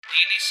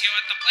Dionisio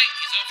at the plate.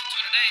 He's over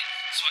 2 today.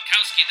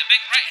 Swakowski, the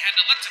big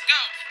right-hander, lets it go.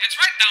 It's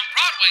right down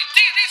Broadway.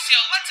 Dionisio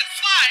lets it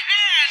fly,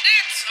 and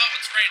it's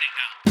raining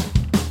now.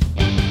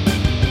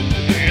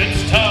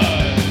 It's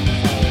time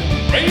for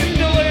Rain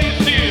Delay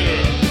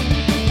Theater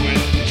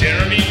with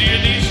Jeremy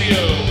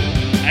Dionisio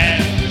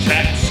and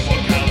Jack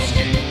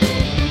Swakowski.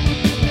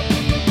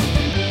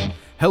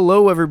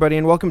 Hello, everybody,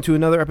 and welcome to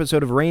another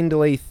episode of Rain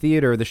Delay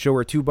Theater, the show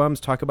where two bums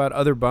talk about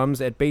other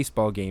bums at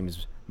baseball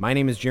games. My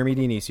name is Jeremy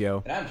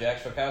Dionisio. And I'm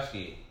Jack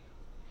Swakowski.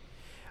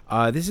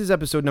 This is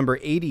episode number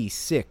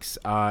 86.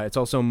 It's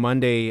also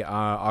Monday,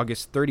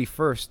 August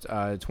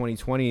 31st,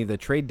 2020, the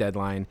trade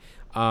deadline.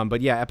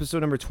 But yeah, episode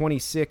number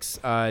 26,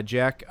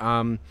 Jack.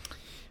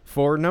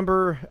 For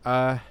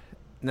number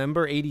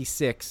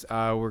 86,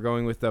 we're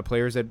going with the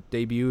players that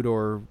debuted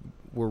or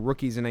were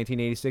rookies in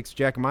 1986.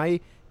 Jack, my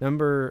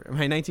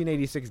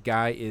 1986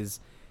 guy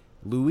is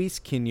Luis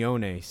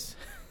Quinones.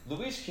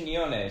 Luis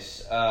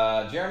Quinones.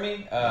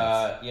 Jeremy,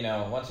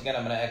 once again,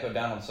 I'm going to echo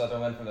Donald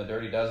Sutherland from the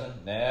Dirty Dozen.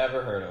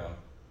 Never heard of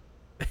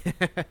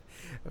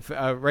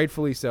him.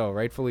 Rightfully so.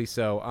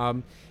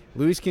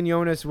 Luis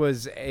Quinones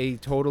was a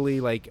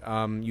totally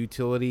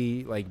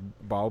utility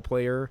ball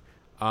player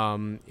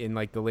in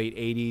the late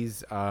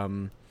 80s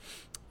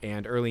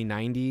and early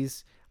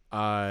 90s.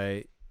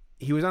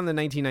 He was on the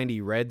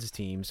 1990 Reds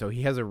team, so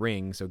he has a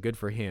ring, so good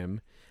for him.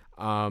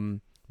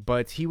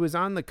 But he was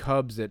on the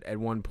Cubs at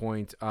one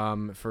point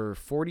for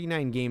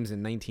 49 games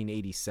in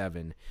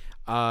 1987.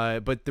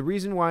 But the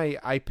reason why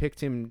I picked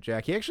him,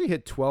 Jack, he actually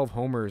hit 12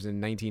 homers in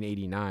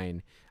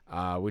 1989,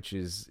 which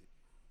is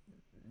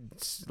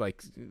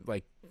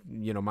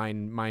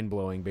mind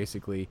blowing,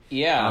 basically.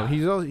 Yeah.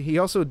 He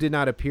also did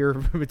not appear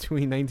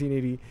between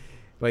 1980,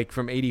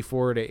 from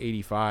 84 to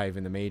 85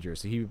 in the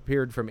majors. So he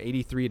appeared from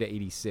 83 to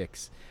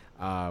 86.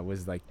 There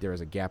was a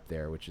gap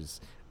there, which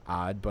is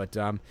odd, but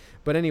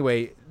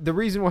anyway, the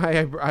reason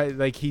why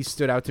I he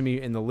stood out to me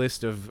in the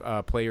list of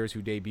players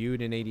who debuted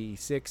in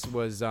 '86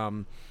 was I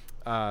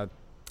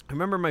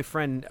remember my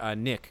friend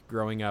Nick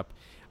growing up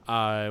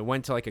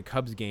went to a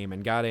Cubs game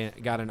and got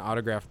an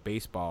autographed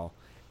baseball,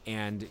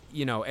 and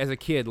as a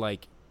kid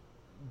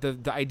the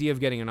idea of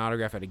getting an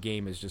autograph at a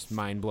game is just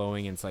mind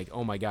blowing, and it's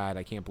oh my god,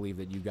 I can't believe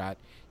that you got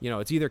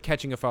it's either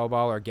catching a foul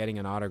ball or getting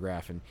an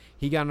autograph, and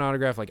he got an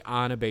autograph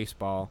on a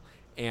baseball.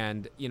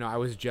 And, I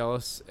was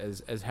jealous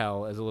as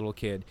hell as a little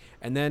kid.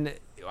 And then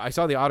I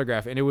saw the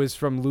autograph, and it was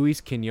from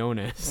Luis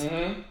Quinones.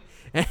 Mm-hmm.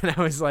 And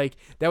I was that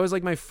was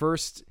my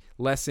first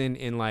lesson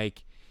in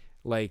maybe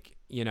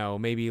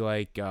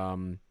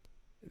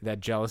that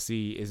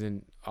jealousy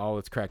isn't all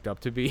it's cracked up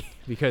to be.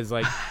 Because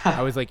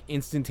I was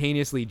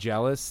instantaneously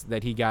jealous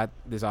that he got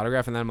this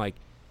autograph. And then I'm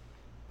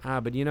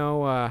but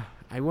I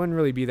wouldn't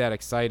really be that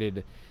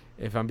excited,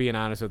 if I'm being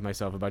honest with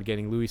myself, about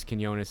getting Luis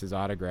Quinones'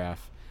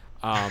 autograph.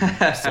 So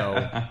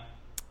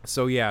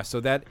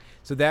that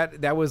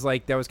was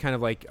kind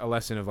of a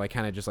lesson of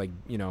kind of just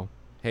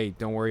hey,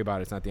 don't worry about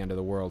it. It's not the end of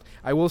the world.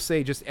 I will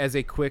say, just as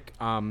a quick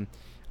follow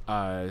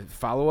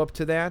up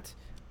to that,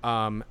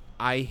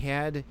 I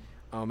had,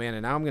 oh man,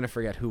 and now I'm gonna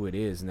forget who it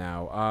is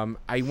now.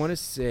 I want to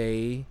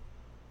say,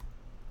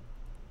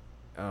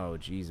 oh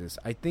Jesus,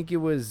 I think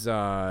it was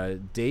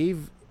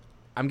Dave.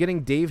 I'm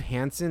getting Dave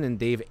Hansen and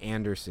Dave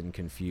Anderson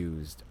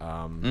confused.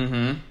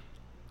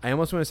 I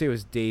almost want to say it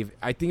was Dave.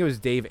 I think it was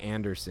Dave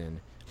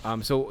Anderson.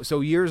 So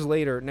years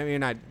later, maybe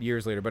not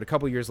years later, but a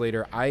couple years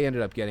later, I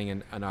ended up getting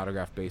an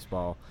autographed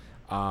baseball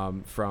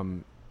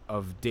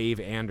of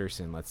Dave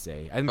Anderson. Let's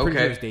say I'm pretty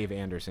sure it was Dave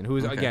Anderson. Who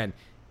is again?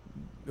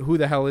 Who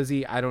the hell is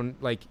he? I don't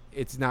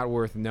It's not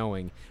worth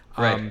knowing.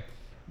 Right.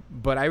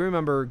 But I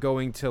remember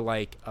going to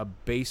a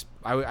base.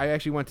 I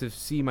actually went to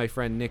see my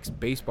friend Nick's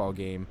baseball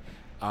game.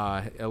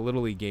 A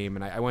Little League game,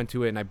 and I went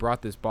to it, and I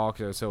brought this ball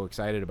because I was so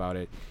excited about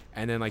it.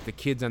 And then the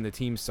kids on the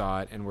team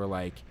saw it and were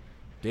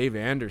Dave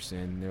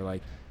Anderson.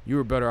 They're you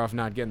were better off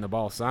not getting the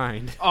ball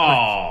signed.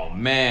 Oh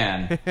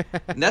man,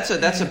 that's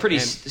a pretty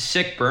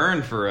sick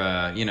burn for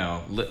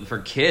for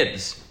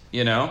kids.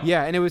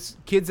 Yeah, and it was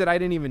kids that I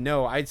didn't even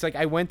know. I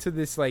went to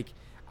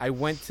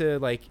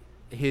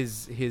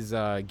his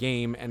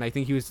game, and I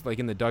think he was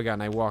in the dugout,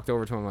 and I walked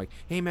over to him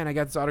hey man, I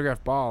got this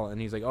autographed ball, and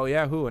he's oh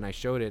yeah, who? And I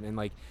showed it,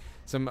 and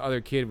some other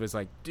kid was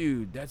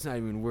dude, that's not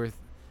even worth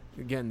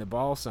getting the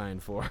ball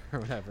signed for or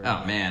whatever.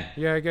 Oh, man.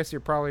 Yeah, I guess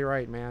you're probably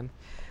right, man.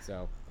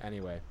 So,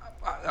 anyway.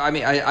 I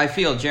mean, I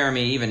feel,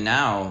 Jeremy, even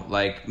now,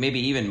 maybe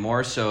even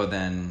more so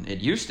than it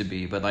used to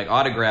be, but,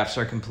 autographs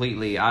are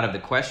completely out of the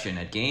question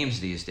at games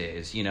these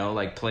days,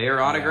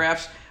 player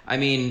autographs. I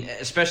mean,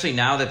 especially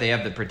now that they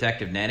have the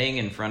protective netting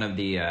in front of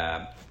the,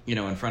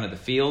 in front of the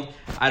field.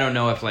 I don't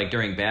know if,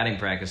 during batting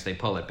practice they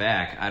pull it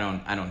back. I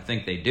don't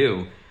think they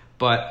do.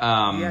 But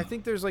yeah, I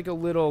think there's a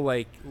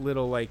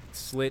little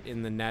slit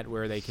in the net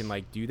where they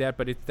can do that,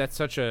 but that's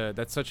such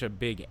a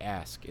big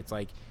ask. It's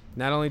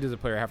not only does the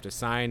player have to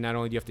sign, not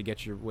only do you have to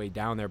get your way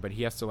down there, but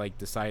he has to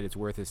decide it's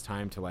worth his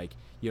time to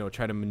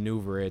try to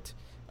maneuver it,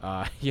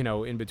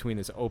 in between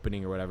this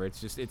opening or whatever.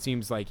 It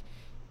seems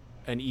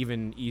an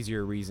even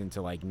easier reason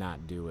to like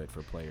not do it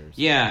for players.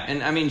 Yeah,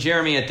 and I mean,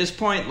 Jeremy, at this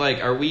point,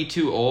 like, are we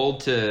too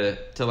old to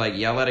like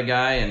yell at a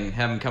guy and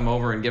have him come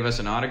over and give us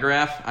an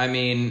autograph? I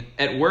mean,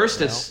 at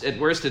worst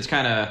it's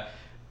kind of,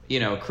 you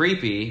know,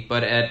 creepy,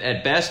 but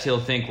at best he'll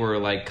think we're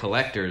like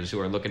collectors who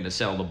are looking to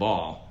sell the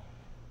ball.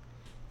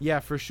 Yeah,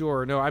 for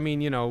sure. No, I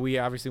mean, you know, we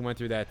obviously went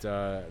through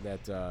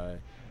that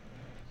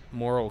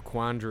moral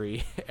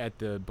quandary at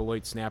the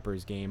Beloit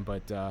Snappers game,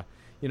 but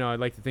you know,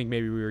 I'd like to think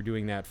maybe we were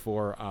doing that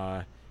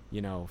for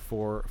you know,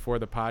 for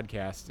the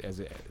podcast as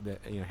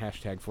you know,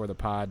 hashtag for the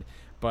pod.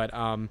 But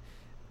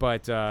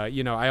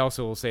you know, I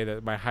also will say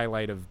that my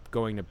highlight of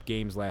going to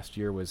games last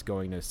year was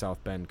going to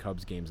South Bend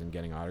Cubs games and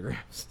getting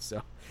autographs.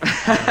 So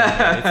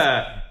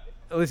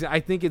listen, I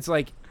think it's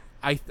like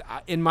I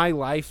in my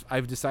life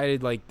I've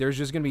decided like there's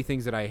just gonna be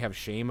things that I have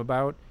shame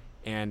about,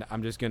 and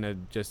I'm just gonna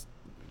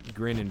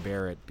grin and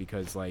bear it,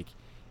 because like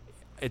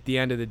at the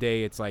end of the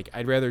day it's like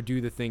I'd rather do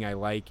the thing I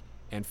like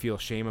and feel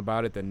shame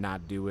about it than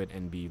not do it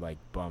and be like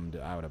bummed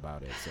out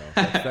about it. So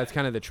that's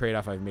kind of the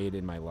trade-off I've made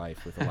in my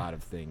life with a lot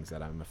of things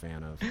that I'm a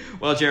fan of.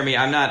 Well, Jeremy,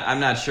 I'm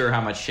not sure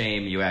how much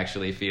shame you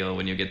actually feel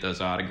when you get those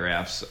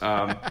autographs.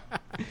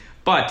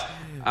 But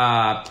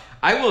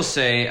I will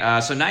say,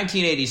 so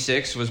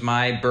 1986 was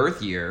my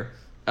birth year.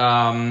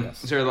 Yes.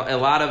 So a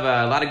lot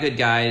of good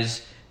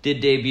guys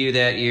did debut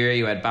that year.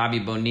 You had Bobby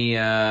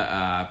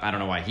Bonilla. I don't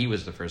know why he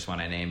was the first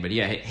one I named, but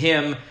yeah,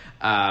 him.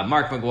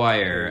 Mark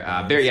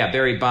McGwire,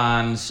 Barry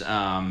Bonds,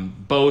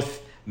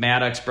 both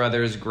Maddox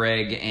brothers,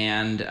 Greg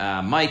and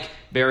Mike,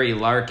 Barry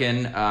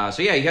Larkin.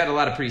 So yeah, you had a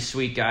lot of pretty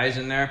sweet guys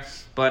in there.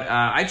 But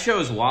I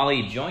chose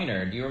Wally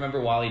Joyner. Do you remember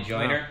Wally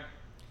Joyner?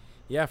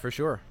 Yeah, for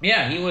sure.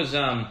 Yeah, he was.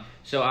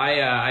 So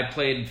I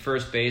played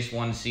first base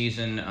one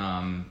season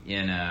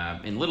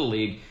in Little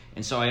League,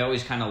 and so I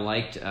always kind of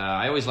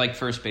liked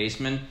first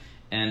baseman.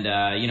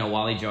 And you know,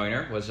 Wally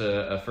Joyner was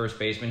a first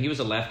baseman. He was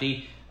a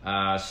lefty.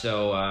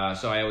 So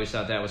I always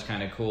thought that was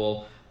kind of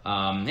cool.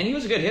 And he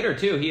was a good hitter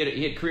too. He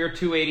had career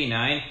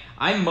 289.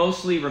 I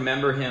mostly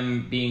remember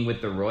him being with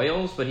the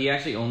Royals, but he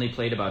actually only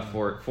played about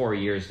four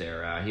years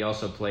there. He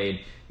also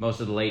played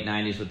most of the late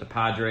 90s with the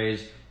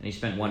Padres, and he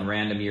spent one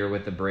random year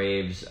with the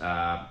Braves.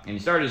 And he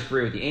started his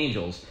career with the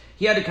Angels.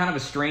 He had a kind of a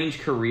strange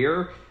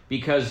career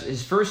because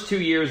his first 2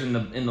 years in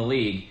the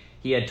league,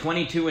 he had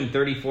 22 and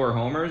 34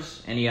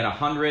 homers, and he had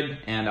 100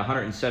 and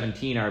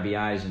 117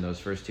 RBIs in those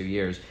first 2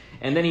 years.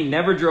 And then he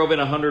never drove in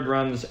 100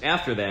 runs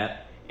after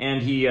that,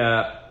 and he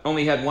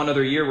only had one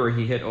other year where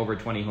he hit over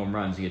 20 home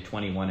runs. He had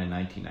 21 in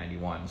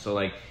 1991. So,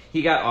 like,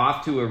 he got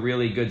off to a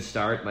really good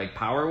start, like,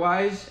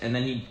 power-wise, and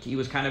then he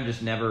was kind of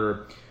just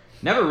never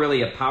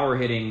really a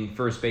power-hitting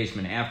first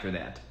baseman after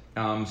that.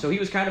 So he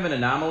was kind of an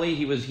anomaly.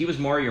 He was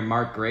more your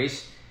Mark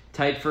Grace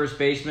type first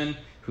baseman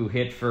who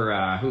hit for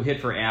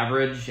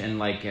average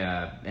and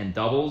and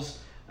doubles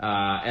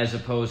as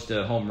opposed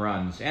to home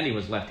runs, and he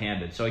was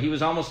left-handed. So he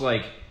was almost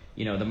like,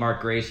 you know, the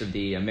Mark Grace of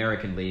the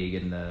American League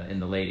in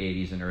the late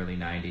 80s and early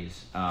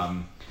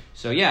 90s.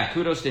 So yeah,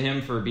 kudos to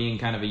him for being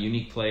kind of a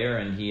unique player,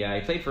 and he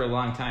played for a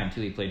long time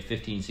too. He played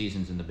 15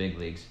 seasons in the big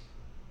leagues.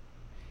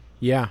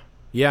 Yeah,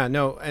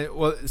 no,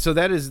 well, so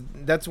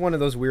that's one of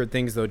those weird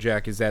things though,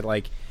 Jack, is that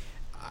like,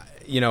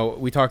 you know,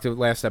 we talked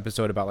last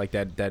episode about like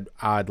that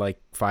odd like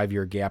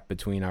 5-year gap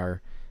between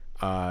our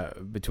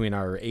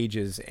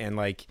ages, and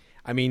like,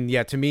 I mean,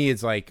 yeah, to me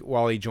it's like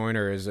Wally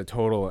Joyner is a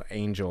total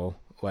angel,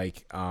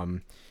 like,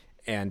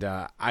 and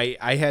I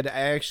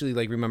actually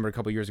like remember a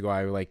couple years ago,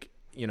 I like,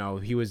 you know,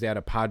 he was at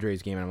a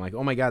Padres game and I'm like,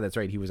 oh my God, that's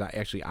right, he was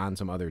actually on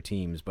some other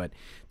teams. But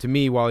to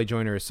me, Wally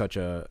Joyner is such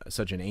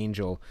an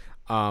angel.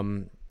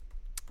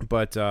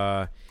 But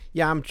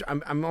yeah,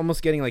 I'm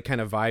almost getting like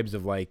kind of vibes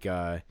of like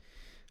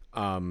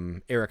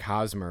Eric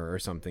Hosmer or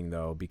something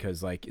though,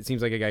 because like it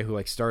seems like a guy who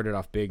like started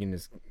off big and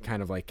is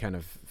kind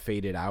of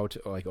faded out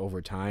like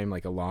over time,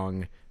 like a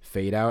long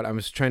fade out. I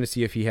was trying to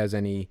see if he has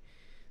any.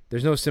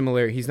 There's no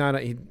similarity. He's not.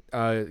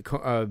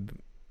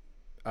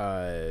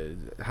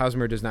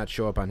 Hosmer does not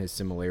show up on his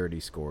similarity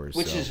scores,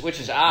 which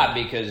is odd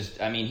because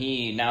I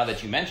mean now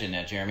that you mentioned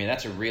that, Jeremy,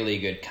 that's a really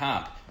good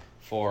comp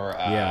for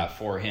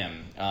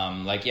him.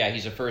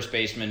 He's a first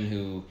baseman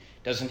who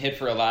doesn't hit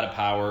for a lot of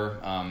power.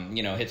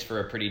 Hits for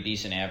a pretty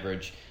decent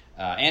average,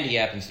 and he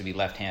happens to be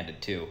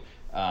left-handed too.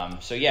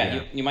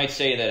 You might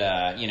say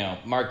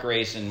that Mark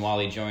Grace and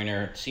Wally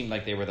Joyner seemed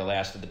like they were the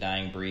last of the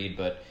dying breed,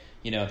 but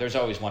there's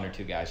always one or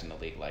two guys in the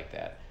league like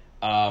that.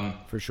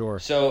 For sure.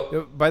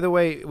 So, by the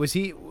way,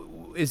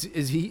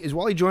 is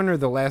Wally Joyner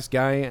the last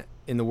guy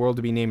in the world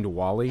to be named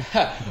Wally?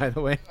 By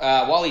the way,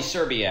 Wally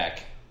Serbiak.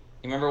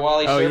 You remember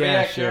Wally Serbiak,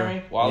 yeah, sure.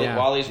 Jeremy?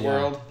 Wally's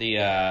World.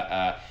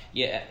 The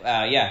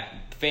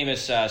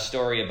famous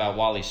story about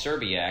Wally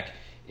Serbiak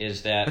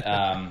is that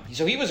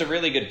so he was a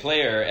really good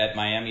player at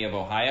Miami of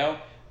Ohio.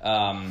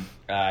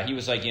 He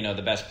was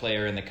the best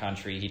player in the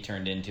country. He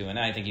turned into, and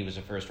I think he was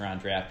a first-round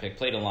draft pick.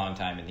 Played a long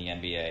time in the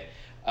NBA.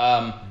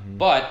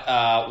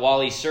 But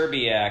Wally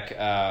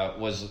Serbiak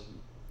was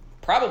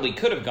probably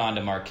could have gone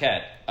to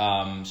Marquette.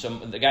 So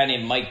the guy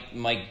named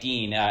Mike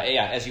Dean,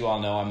 as you all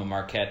know, I'm a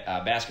Marquette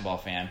basketball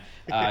fan.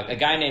 A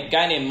guy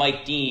named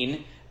Mike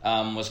Dean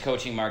was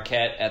coaching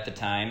Marquette at the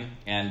time,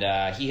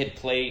 and he had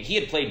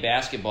played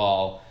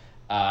basketball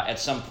at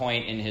some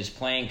point in his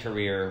playing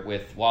career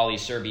with Wally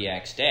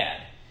Serbiak's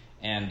dad.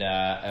 And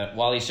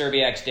Wally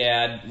Serbiak's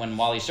dad, when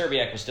Wally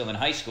Serbiak was still in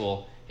high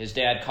school, his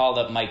dad called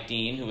up Mike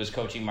Dean, who was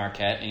coaching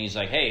Marquette, and he's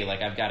like, "Hey,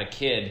 like I've got a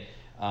kid,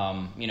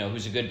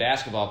 who's a good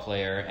basketball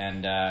player,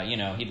 and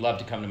he'd love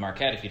to come to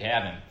Marquette if you'd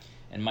have him."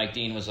 And Mike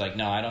Dean was like,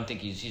 "No, I don't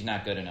think he's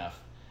not good enough."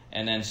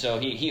 And then so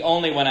he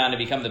only went on to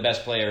become the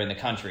best player in the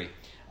country.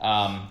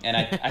 And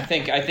I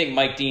think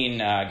Mike Dean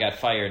got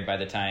fired by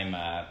the time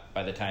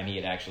he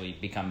had actually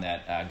become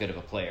that good of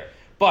a player.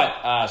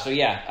 But so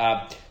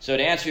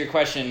to answer your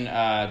question,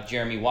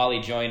 Jeremy,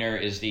 Wally Joyner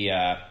is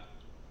the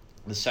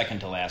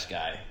second to last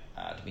guy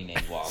to be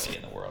named Wally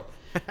in the world.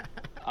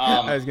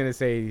 I was gonna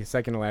say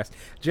second to last.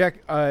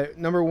 Jack,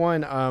 number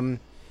one,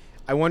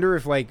 I wonder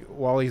if like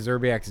Wally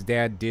Zerbiak's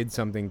dad did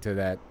something to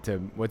that. To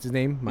what's his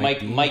name?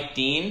 Mike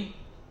Dean.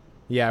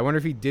 Yeah, I wonder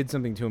if he did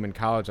something to him in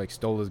college, like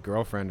stole his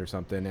girlfriend or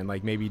something, and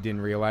like maybe he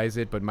didn't realize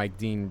it, but Mike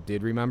Dean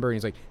did remember, and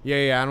he's like,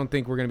 yeah, I don't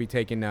think we're gonna be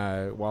taking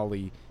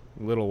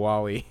little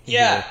Wally.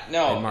 Yeah,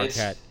 no,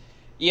 Marquette.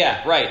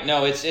 Yeah, right.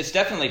 No, it's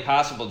definitely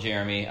possible,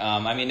 Jeremy.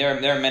 I mean,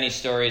 there are many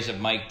stories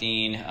of Mike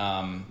Dean,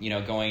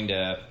 going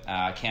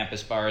to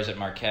campus bars at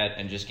Marquette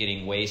and just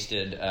getting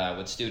wasted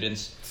with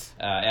students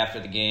after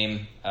the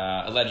game.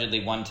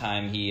 Allegedly, one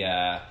time he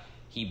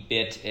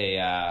bit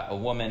a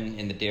woman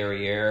in the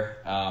derriere.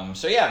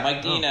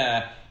 Mike Dean,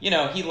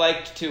 he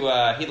liked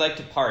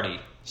to party.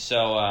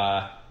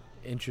 So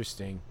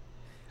interesting.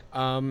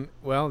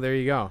 Well, there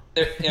you go.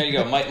 There you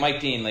go, Mike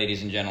Dean,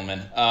 ladies and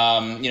gentlemen.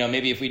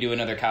 Maybe if we do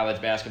another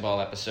college basketball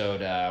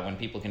episode when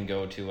people can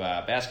go to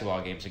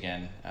basketball games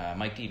again,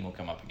 Mike Dean will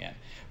come up again.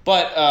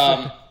 But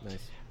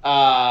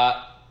nice.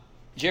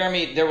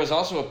 Jeremy, there was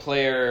also a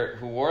player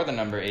who wore the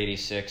number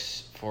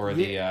 86 for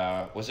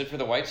the. Was it for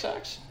the White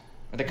Sox?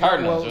 Or the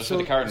Cardinals. Well, it was for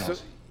the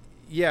Cardinals.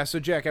 So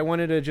Jack, I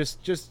wanted to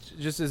just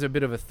as a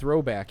bit of a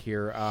throwback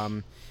here.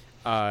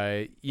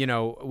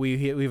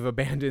 We've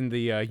abandoned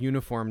the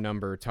uniform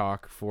number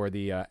talk for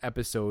the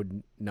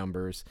episode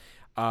numbers,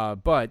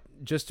 but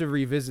just to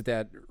revisit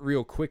that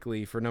real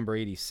quickly for number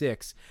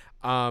 86,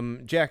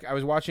 Jack, I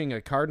was watching a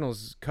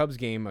Cardinals-Cubs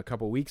game a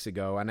couple weeks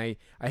ago, and I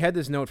had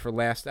this note for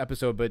last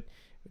episode, but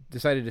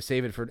decided to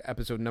save it for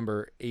episode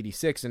number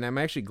 86, and I'm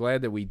actually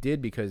glad that we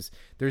did because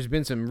there's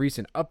been some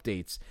recent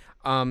updates.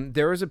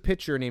 There was a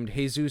pitcher named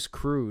Jesus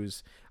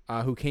Cruz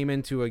who came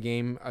into a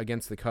game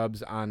against the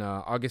Cubs on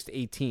August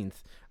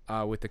 18th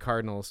with the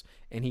Cardinals,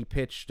 and he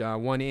pitched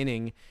one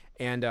inning,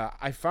 and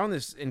I found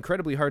this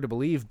incredibly hard to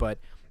believe, but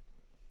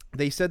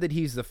they said that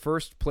he's the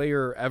first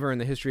player ever in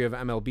the history of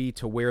MLB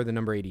to wear the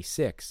number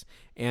 86,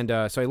 and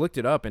so I looked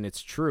it up, and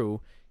it's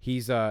true.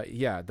 He's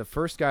the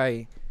first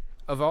guy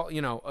of all,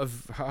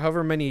 of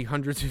however many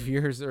hundreds of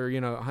years or,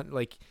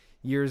 like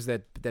years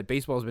that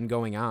baseball has been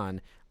going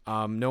on,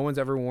 no one's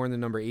ever worn the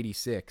number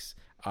 86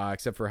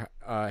 except for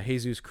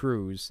Jesus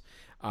Cruz.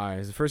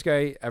 He's the first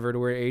guy ever to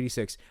wear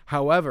 86.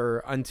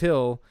 However,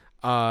 until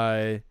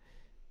 5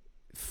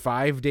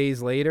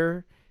 days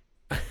later,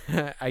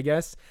 I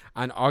guess,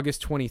 on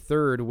August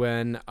 23rd,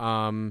 when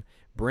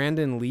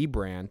Brandon Lee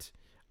Brandt,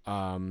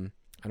 I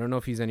don't know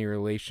if he's any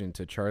relation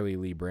to Charlie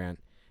Lee Brandt,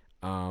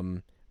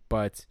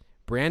 but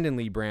Brandon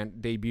Lee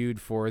Brandt debuted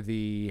for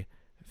the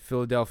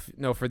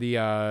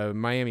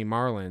Miami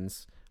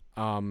Marlins,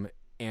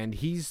 and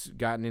he's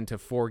gotten into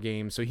 4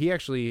 games. So he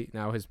actually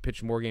now has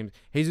pitched more games.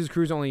 Jesus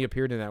Cruz only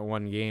appeared in that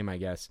one game, I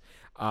guess.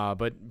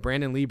 But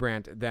Brandon Lee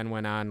Brandt then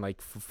went on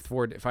like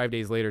 5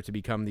 days later to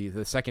become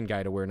the second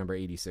guy to wear number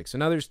 86. So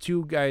now there's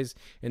 2 guys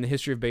in the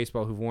history of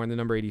baseball who've worn the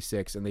number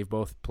 86, and they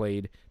both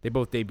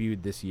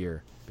debuted this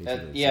year.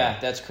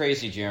 That's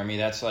crazy, Jeremy.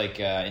 That's like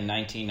in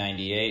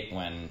 1998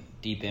 when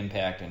Deep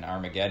Impact and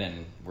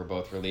Armageddon were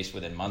both released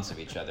within months of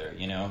each other.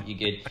 You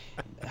get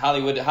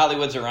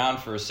Hollywood's around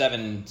for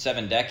seven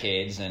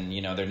decades, and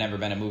there'd never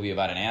been a movie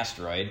about an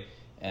asteroid.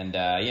 And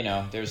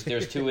there's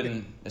 2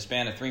 in the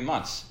span of 3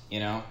 months.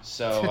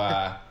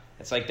 So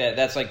it's like that.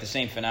 That's like the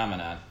same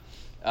phenomenon.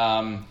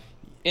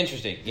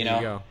 Interesting. There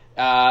you go.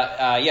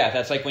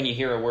 That's like when you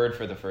hear a word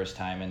for the first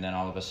time, and then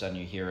all of a sudden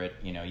you hear it.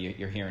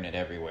 You're hearing it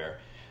everywhere.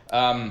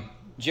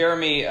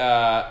 Jeremy,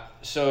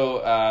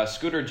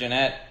 Scooter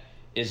Gennett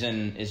is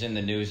in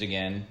the news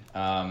again.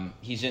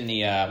 He's in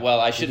the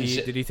I shouldn't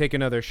say. Did he take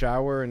another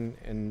shower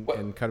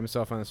and cut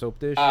himself on a soap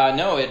dish?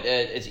 No,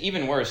 it's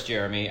even worse,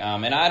 Jeremy.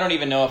 And I don't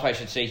even know if I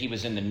should say he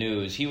was in the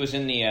news. He was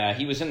in the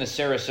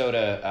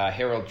Sarasota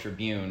Herald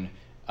Tribune.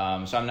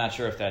 So I'm not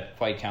sure if that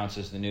quite counts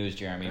as the news,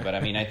 Jeremy. But I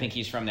mean, I think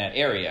he's from that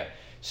area.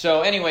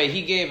 So anyway,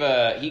 he gave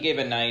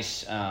a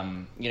nice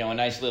a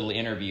nice little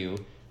interview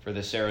for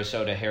the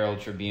Sarasota Herald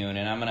Tribune,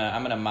 and I'm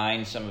gonna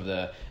mine some of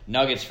the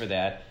nuggets for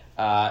that.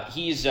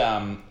 He's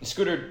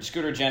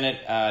Scooter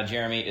Gennett.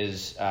 Jeremy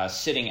is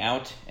sitting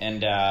out,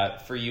 and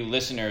for you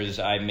listeners,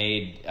 I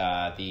made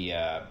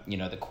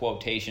the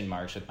quotation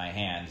marks with my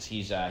hands.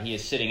 He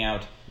is sitting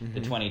out the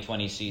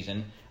 2020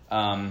 season.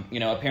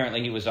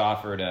 Apparently he was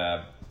offered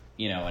a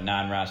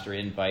non-roster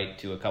invite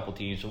to a couple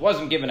teams. It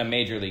wasn't given a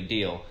major league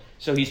deal,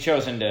 so he's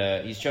chosen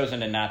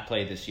to not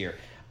play this year.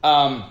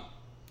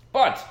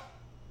 But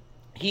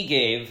he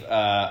gave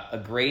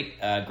a great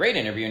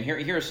interview, and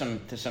here are some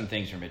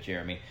things from it,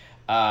 Jeremy.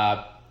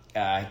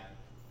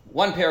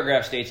 One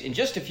paragraph states, in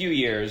just a few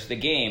years, the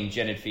game,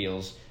 Gennett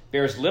feels,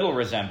 bears little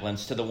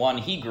resemblance to the one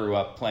he grew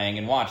up playing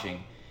and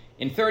watching.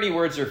 In 30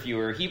 words or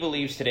fewer, he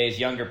believes today's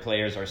younger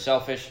players are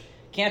selfish,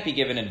 can't be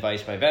given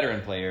advice by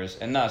veteran players,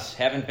 and thus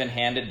haven't been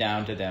handed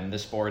down to them the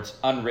sport's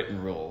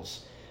unwritten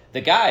rules.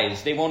 The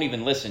guys, they won't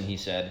even listen, he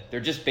said. They're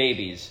just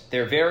babies.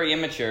 They're very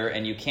immature,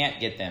 and you can't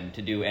get them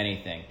to do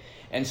anything.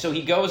 And so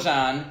he goes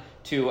on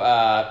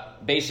to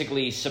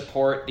basically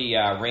support the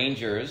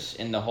Rangers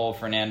in the whole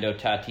Fernando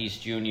Tatis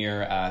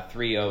Jr.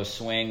 3-0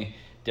 swing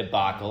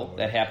debacle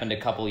that happened a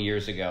couple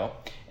years ago.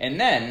 And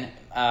then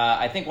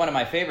I think one of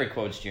my favorite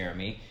quotes,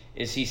 Jeremy,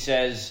 is he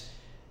says,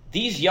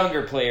 "These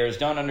younger players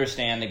don't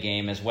understand the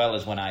game as well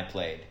as when I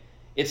played.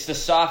 It's the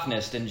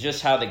softness and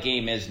just how the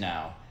game is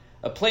now.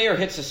 A player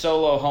hits a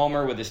solo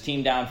homer with his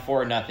team down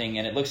 4-0,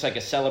 and it looks like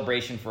a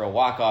celebration for a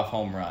walk-off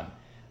home run.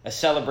 A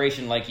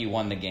celebration like you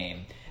won the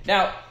game."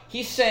 Now,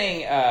 he's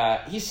saying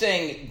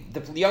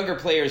the younger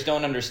players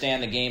don't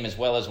understand the game as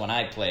well as when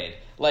I played.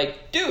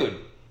 Like, dude,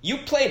 you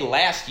played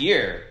last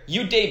year.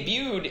 You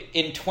debuted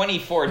in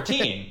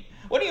 2014.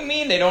 What do you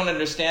mean they don't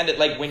understand it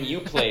like when you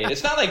played?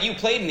 It's not like you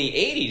played in the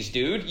 80s,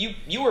 dude.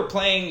 You were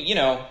playing,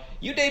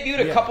 you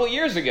debuted a couple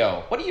years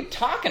ago. What are you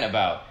talking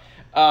about?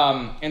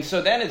 And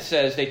so then it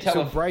says they tell...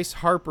 So Bryce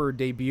Harper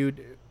debuted...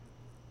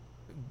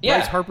 Yeah.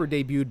 Bryce Harper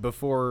debuted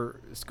before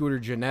Scooter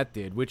Gennett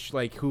did, which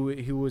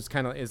who was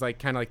kind of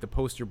like the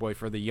poster boy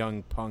for the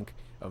young punk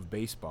of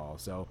baseball.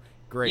 So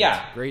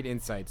great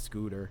insight,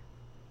 Scooter.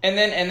 And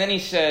then he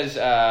says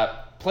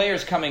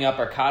players coming up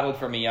are coddled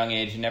from a young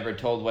age, never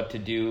told what to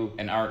do,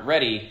 and aren't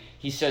ready.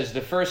 He says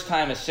the first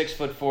time a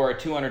 6'4",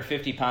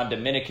 250-pound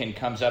Dominican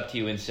comes up to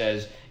you and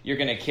says you're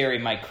going to carry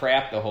my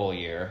crap the whole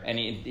year,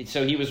 and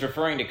so he was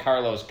referring to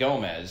Carlos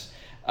Gomez.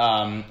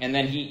 And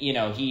then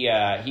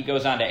he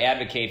goes on to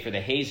advocate for the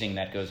hazing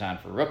that goes on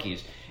for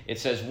rookies. It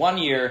says, one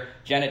year,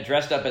 Gennett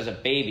dressed up as a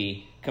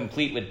baby,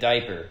 complete with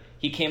diaper.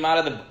 He came out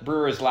of the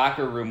Brewers'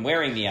 locker room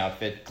wearing the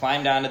outfit,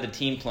 climbed onto the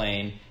team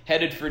plane,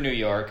 headed for New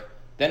York,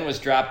 then was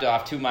dropped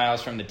off 2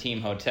 miles from the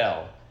team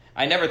hotel.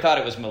 I never thought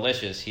it was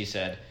malicious, he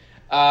said.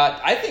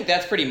 I think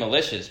that's pretty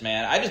malicious,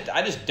 man.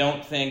 I just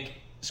don't think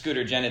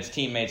Scooter Gennett's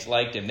teammates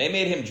liked him. They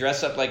made him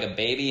dress up like a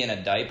baby in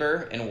a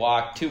diaper and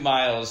walk 2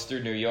 miles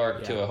through New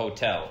York to a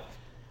hotel,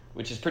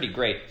 which is pretty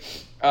great.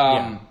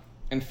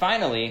 And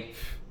finally,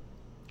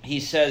 he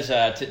says,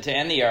 to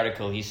end the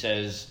article, it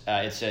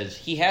says,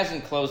 he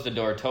hasn't closed the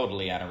door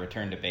totally on a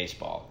return to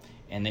baseball.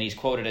 And then he's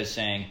quoted as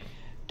saying,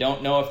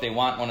 don't know if they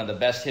want one of the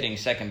best hitting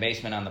second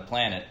basemen on the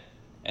planet.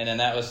 And then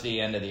that was the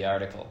end of the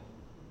article.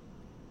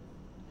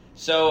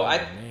 So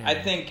I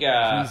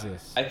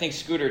think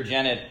Scooter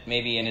Gennett,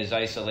 maybe in his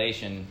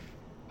isolation,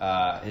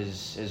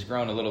 has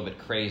grown a little bit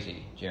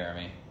crazy,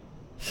 Jeremy.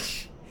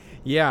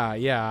 Yeah.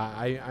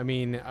 I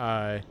mean,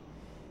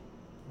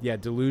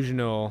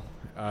 delusional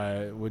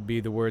would be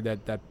the word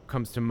that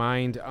comes to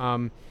mind.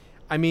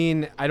 I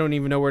mean, I don't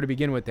even know where to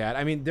begin with that.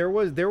 I mean, there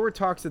were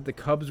talks that the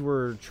Cubs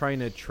were trying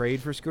to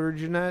trade for Scooter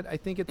Gennett, I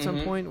think, at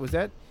some point. Was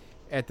that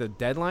at the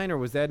deadline, or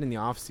was that in the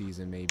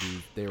offseason? Maybe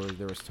there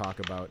was talk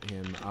about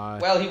him.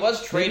 Well, he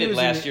was traded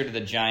last year to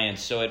the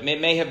Giants, so it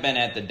may have been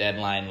at the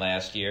deadline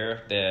last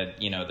year that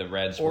the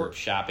Reds were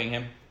shopping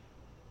him.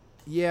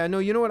 Yeah, no,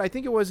 you know what? I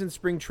think it was in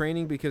spring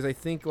training, because I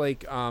think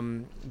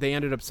they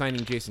ended up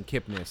signing Jason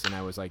Kipnis, and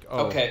I was like,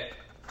 oh, okay,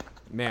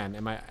 man,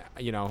 am I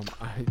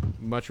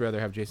much rather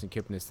have Jason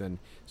Kipnis than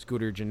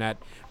Scooter Gennett.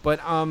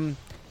 But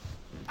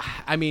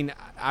I mean,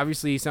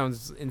 obviously he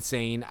sounds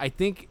insane. I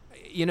think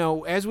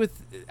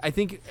I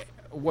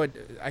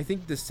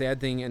think the sad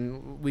thing,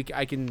 and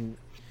I can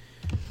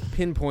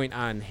pinpoint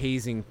on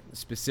hazing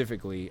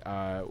specifically,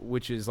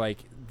 which is like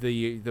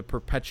the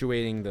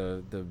perpetuating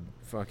the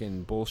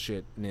fucking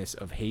bullshitness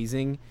of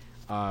hazing,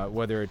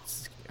 whether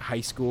it's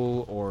high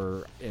school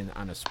or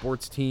on a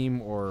sports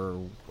team or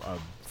a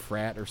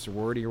frat or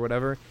sorority or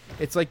whatever.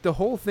 It's like the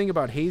whole thing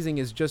about hazing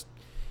is just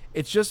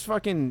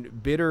fucking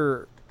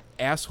bitter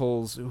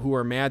assholes who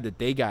are mad that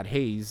they got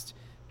hazed,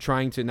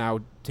 trying to now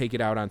take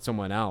it out on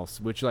someone else,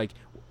 which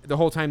the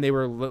whole time they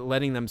were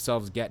letting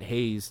themselves get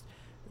hazed,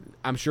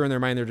 I'm sure in their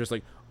mind they're just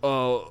like,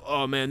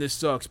 oh man, this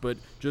sucks, but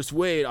just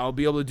wait, I'll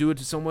be able to do it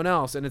to someone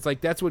else. And it's like,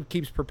 that's what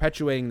keeps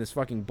perpetuating this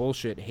fucking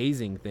bullshit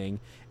hazing thing.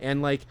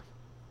 And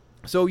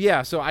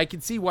so I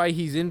can see why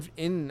he's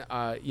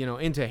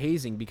into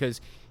hazing,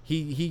 because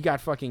he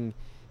got fucking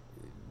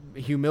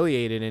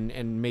humiliated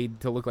and made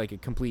to look like a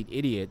complete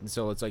idiot. And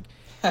so it's like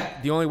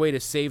the only way to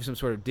save some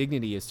sort of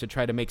dignity is to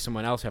try to make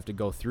someone else have to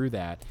go through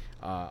that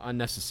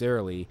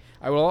unnecessarily.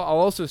 I'll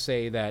also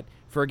say that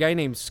for a guy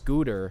named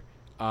Scooter,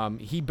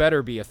 he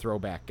better be a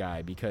throwback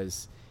guy,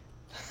 because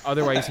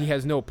otherwise he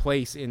has no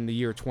place in the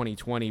year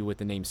 2020 with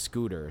the name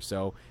Scooter.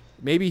 So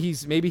maybe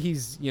he's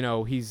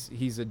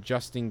he's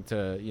adjusting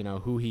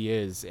to who he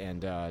is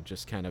and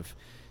just kind of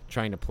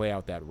trying to play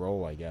out that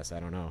role, I guess. I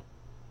don't know.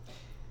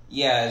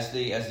 Yeah, as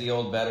the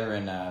old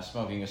veteran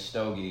smoking a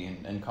stogie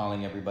and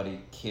calling everybody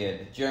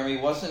kid. Jeremy,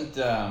 wasn't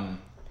there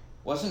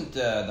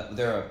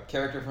a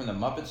character from the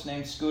Muppets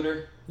named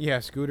Scooter? Yeah,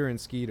 Scooter and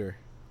Skeeter.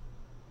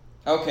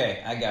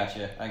 Okay, I got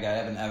you. I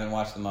haven't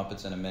watched the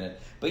Muppets in a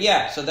minute, but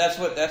yeah. So that's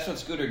what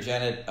Scooter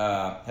Gennett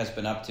has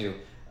been up to,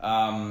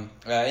 and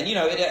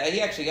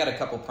he actually got a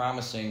couple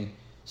promising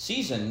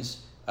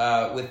seasons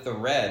with the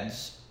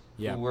Reds.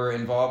 Yeah. Who were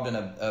involved in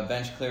a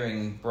bench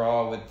clearing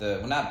brawl with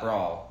not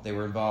brawl. They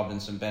were involved in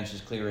some benches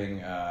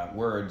clearing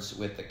words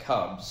with the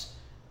Cubs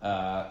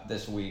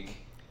this week.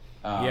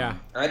 I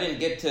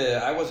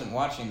wasn't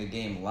watching the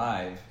game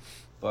live,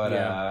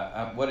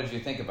 but what did you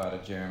think about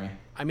it, Jeremy?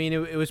 I mean,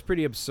 it was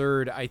pretty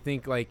absurd. I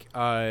think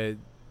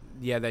that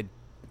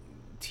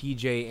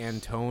TJ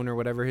Antone or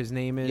whatever his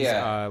name is,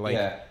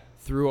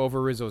 threw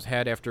over Rizzo's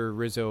head after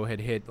Rizzo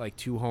had hit like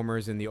 2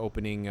 homers in the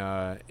opening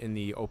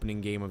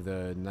game of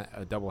the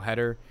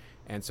doubleheader,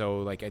 and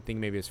so like I think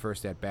maybe his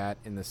first at bat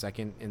in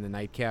the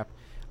nightcap,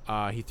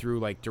 he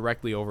threw like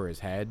directly over his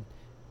head,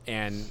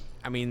 and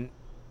I mean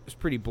it was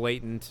pretty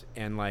blatant,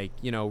 and like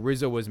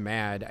Rizzo was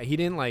mad. He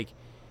didn't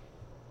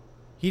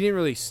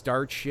really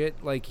start shit.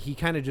 Like he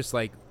kind of just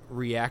like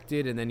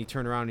reacted, and then he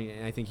turned around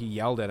and I think he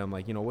yelled at him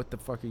like what the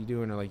fuck are you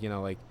doing, or like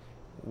like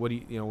what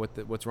do you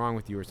what's wrong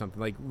with you or something,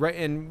 like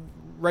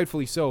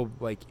rightfully so,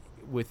 like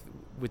with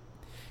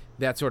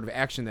that sort of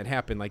action that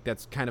happened, like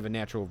that's kind of a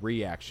natural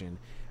reaction,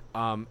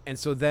 and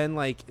so then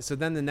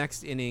the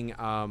next inning,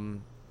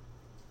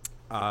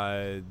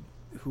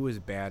 who was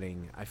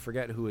batting? I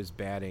forget who was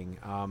batting.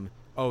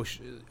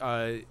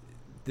 The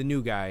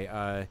new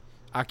guy,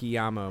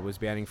 Akiyama, was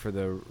batting for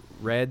the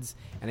Reds,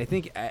 and I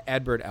think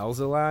Adbert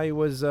Alzolay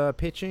was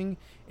pitching,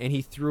 and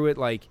he threw it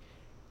like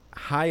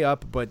high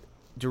up but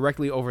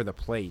directly over the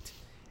plate.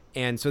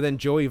 And so then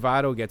Joey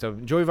Votto gets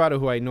up. Joey Votto,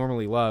 who I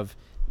normally love,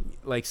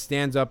 like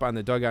stands up on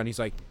the dugout and he's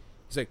like,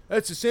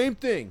 that's the same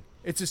thing.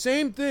 It's the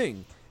same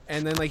thing.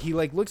 And then like he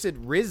like looks at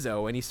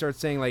Rizzo and he starts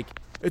saying like,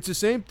 it's the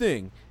same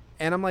thing.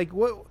 And I'm like,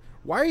 what?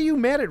 Why are you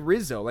mad at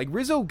Rizzo? Like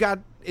Rizzo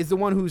is the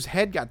one whose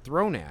head got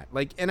thrown at.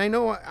 Like, and I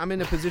know I'm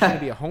in a position to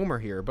be a homer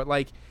here, but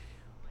like,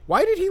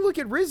 why did he look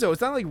at Rizzo?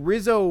 It's not like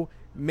Rizzo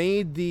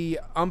made the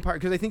umpire,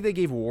 because I think they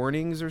gave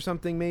warnings or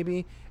something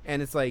maybe.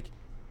 And it's like,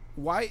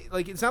 why?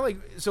 Like, it's not like,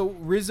 so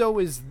Rizzo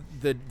is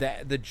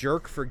the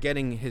jerk for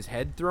getting his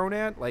head thrown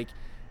at. Like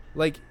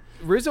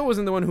Rizzo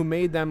wasn't the one who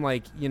made them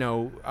like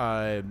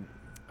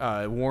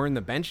warn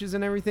the benches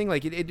and everything.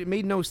 Like it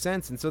made no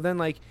sense. And so then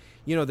like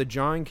the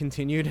jawing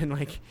continued and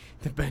like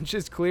the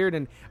benches cleared.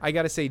 And I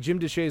gotta say, Jim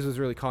Deshaies was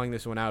really calling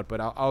this one out.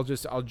 But I'll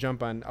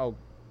jump on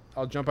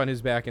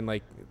his back and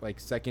like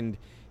second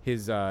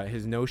his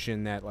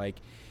notion that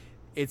like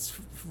it's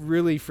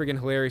really friggin'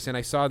 hilarious. And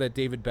I saw that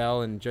David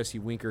Bell and Jesse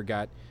Winker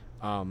got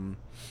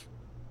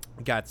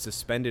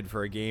suspended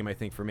for a game, I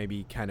think, for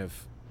maybe kind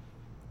of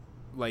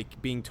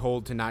like being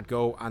told to not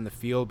go on the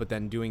field but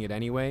then doing it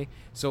anyway.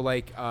 So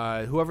like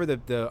whoever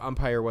the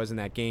umpire was in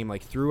that game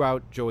like threw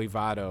out Joey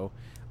Votto,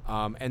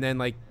 and then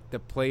like the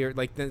player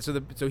like then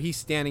so he's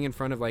standing in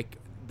front of like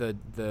the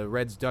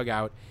Reds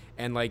dugout,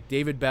 and like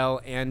David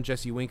Bell and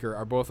Jesse Winker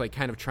are both like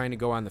kind of trying to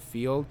go on the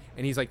field,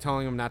 and he's like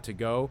telling them not to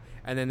go,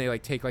 and then they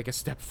like take like a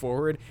step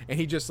forward, and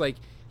he just like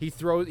he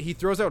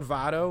throws out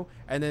Votto,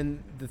 and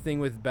then the thing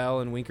with Bell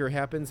and Winker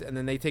happens, and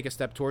then they take a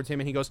step towards him,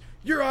 and he goes,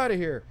 "You're out of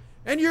here."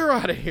 And you're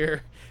out of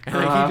here, and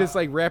like he just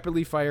like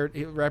rapid fired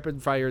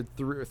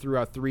threw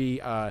out 3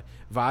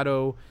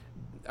 Votto,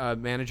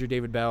 manager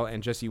David Bell,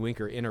 and Jesse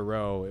Winker in a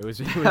row. It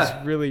was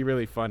really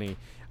really funny.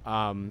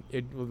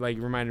 It like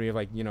reminded me of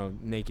like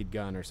Naked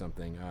Gun or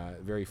something.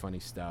 Very funny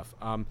stuff.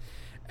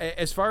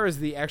 As far as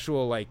the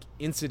actual like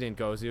incident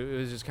goes, it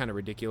was just kind of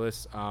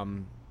ridiculous.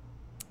 And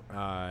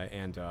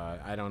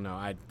I don't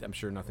know. I'm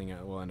sure nothing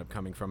will end up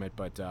coming from it,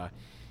 but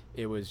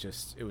it was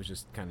just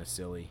kind of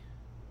silly.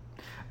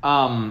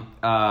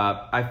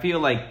 I feel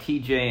like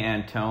TJ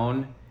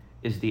Antone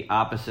is the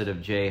opposite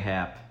of J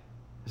Happ.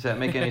 Does that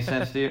make any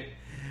sense to you?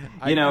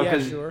 Yeah,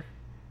 sure.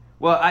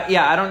 Well,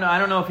 I don't know. I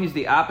don't know if he's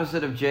the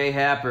opposite of J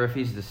Happ or if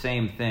he's the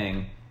same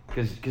thing.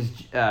 Because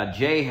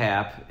J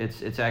Happ,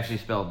 it's actually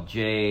spelled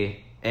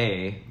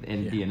J-A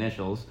in the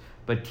initials,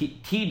 but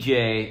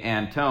TJ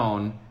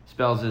Antone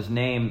spells his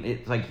name.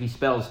 It's like he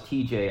spells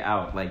TJ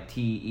out like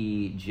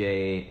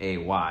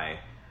T-E-J-A-Y.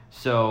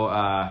 So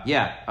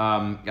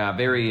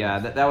very.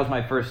 That was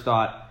my first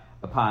thought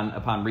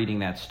upon reading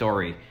that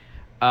story.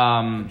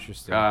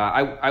 Interesting.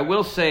 I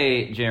will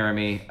say,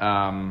 Jeremy,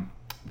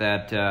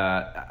 that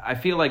I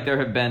feel like there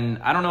have been.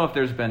 I don't know if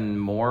there's been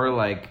more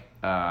like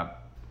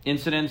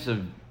incidents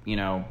of,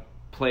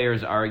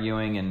 players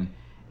arguing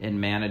and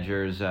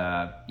managers,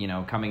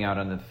 coming out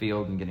on the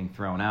field and getting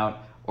thrown out,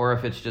 or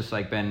if it's just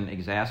like been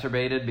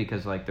exacerbated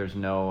because like there's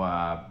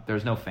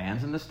no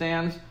fans in the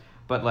stands.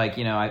 But like,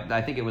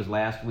 I think it was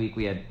last week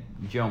we had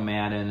Joe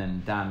Madden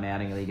and Don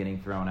Mattingly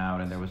getting thrown out,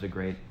 and there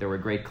were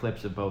great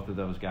clips of both of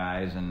those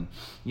guys. And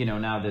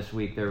now this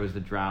week there was the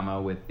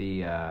drama with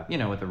the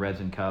with the Reds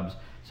and Cubs.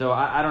 So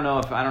I don't know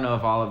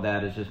if all of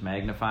that is just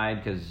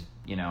magnified because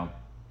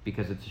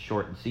it's a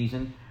shortened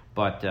season.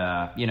 But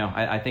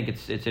I think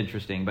it's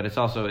interesting, but it's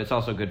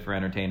also good for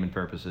entertainment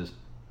purposes.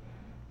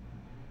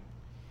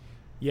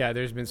 Yeah,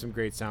 there's been some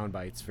great sound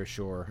bites for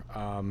sure.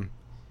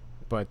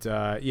 But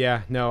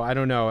no, I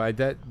don't know.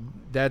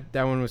 That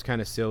one was kind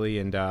of silly,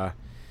 and I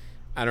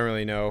don't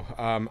really know.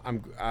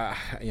 I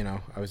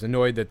was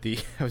annoyed that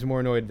I was more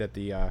annoyed that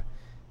the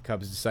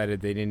Cubs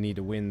decided they didn't need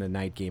to win the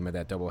night game of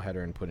that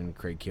doubleheader and put in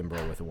Craig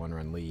Kimbrell with a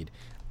 1-run lead.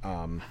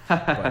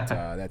 But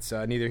that's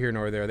neither here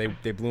nor there.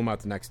 They blew him out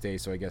the next day,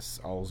 so I guess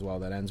all's well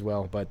that ends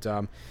well. But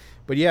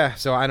yeah,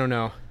 so I don't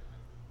know.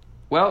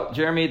 Well,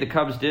 Jeremy, the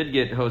Cubs did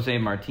get Jose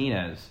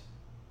Martinez,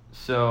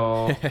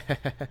 so.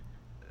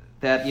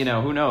 That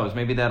who knows?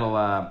 Maybe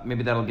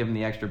that'll give them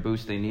the extra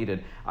boost they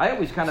needed. I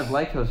always kind of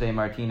liked Jose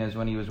Martinez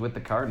when he was with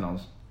the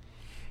Cardinals.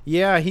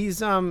 Yeah,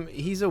 he's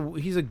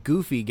a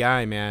goofy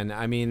guy, man.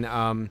 I mean,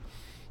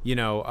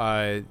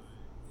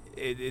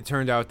 it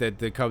turned out that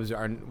the Cubs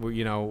are,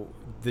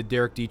 the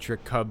Derek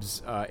Dietrich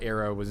Cubs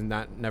era was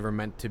never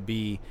meant to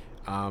be.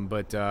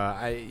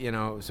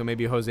 So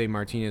maybe Jose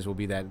Martinez will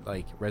be that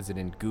like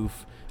resident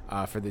goof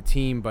for the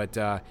team,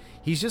 but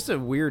he's just a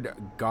weird,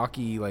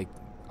 gawky, like,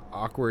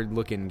 awkward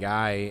looking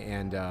guy,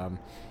 and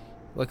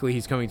luckily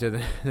he's coming to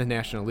the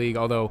National League,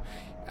 although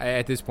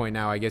at this point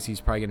now I guess he's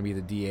probably going to be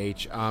the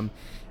DH.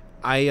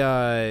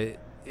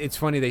 It's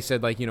funny they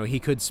said like he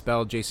could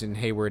spell Jason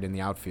Hayward in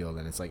the outfield,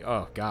 and it's like,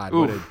 oh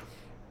god,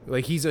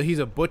 like he's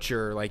a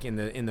butcher like in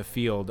the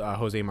field,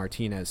 Jose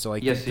Martinez. So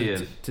like yes, he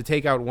is. To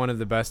take out one of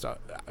the best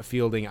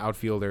fielding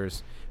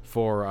outfielders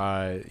for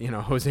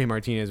Jose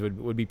Martinez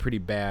would be pretty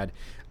bad.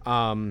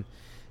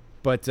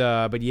 But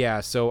yeah,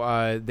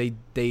 so they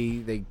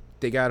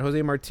got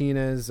Jose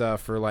Martinez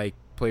for like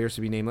players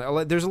to be named.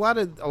 There's a lot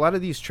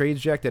of these trades,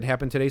 Jack, that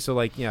happened today. So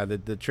like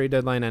the trade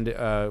deadline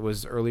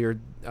was earlier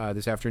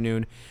this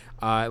afternoon.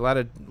 A lot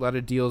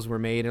of deals were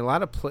made, and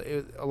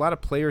a lot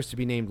of players to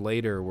be named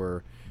later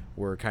were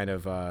kind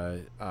of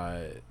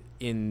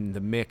in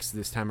the mix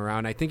this time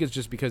around. I think it's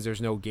just because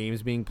there's no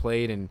games being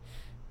played and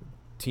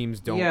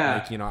teams don't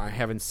I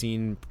haven't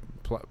seen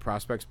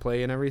prospects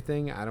play and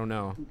everything. I don't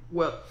know.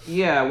 Well,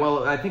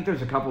 I think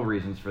there's a couple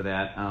reasons for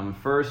that.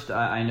 First,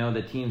 I know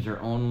that teams are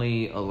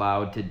only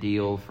allowed to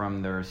deal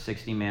from their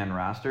 60-man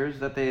rosters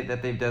that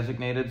they've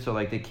designated. So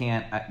like they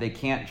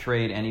can't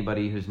trade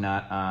anybody who's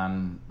not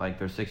on like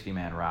their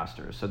 60-man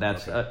roster. So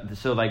that's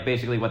so like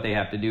basically what they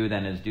have to do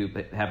then is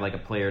have like a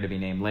player to be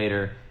named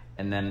later.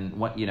 And then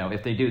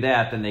if they do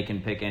that, then they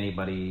can pick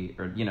anybody,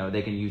 or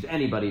they can use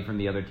anybody from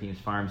the other team's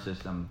farm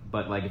system.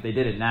 But like if they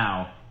did it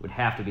now, it would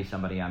have to be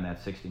somebody on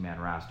that 60-man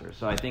roster.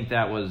 So I think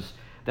that was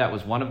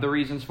one of the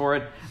reasons for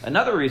it.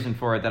 Another reason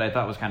for it that I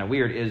thought was kind of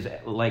weird is,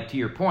 like, to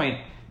your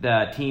point,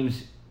 that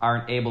teams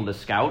aren't able to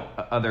scout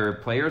other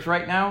players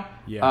right now.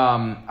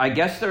 Yeah. I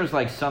guess there's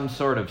like some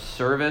sort of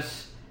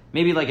service,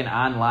 maybe like an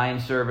online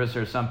service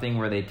or something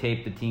where they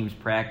tape the team's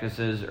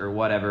practices or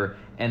whatever,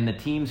 and the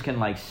teams can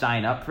like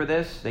sign up for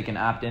this. They can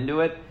opt into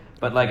it,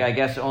 but like I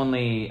guess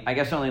only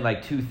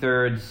like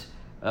 2/3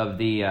 of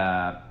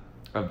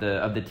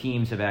the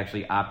teams have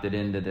actually opted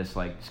into this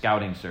like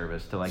scouting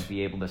service to like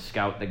be able to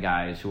scout the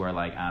guys who are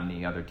like on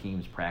the other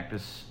team's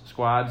practice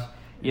squads.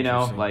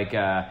 Like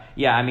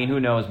I mean, who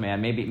knows,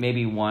 man? Maybe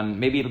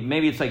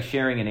it's like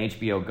sharing an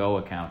HBO Go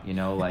account.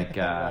 Like.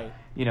 Right.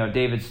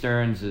 David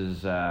Stearns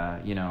is,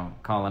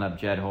 calling up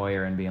Jed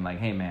Hoyer and being like,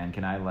 "Hey, man,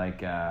 can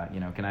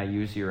I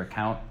use your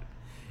account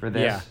for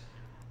this?"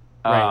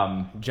 Yeah.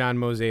 Right. John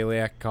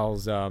Mozeliak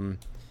calls,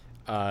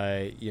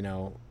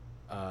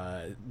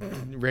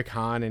 Rick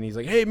Hahn, and he's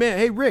like,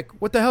 "Hey, Rick,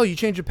 what the hell? You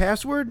changed your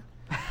password?"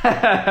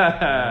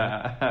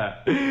 Yeah.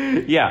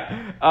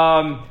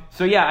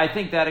 So yeah, I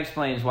think that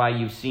explains why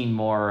you've seen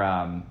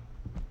more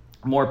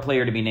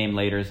player to be named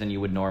laters than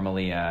you would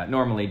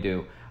normally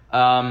do.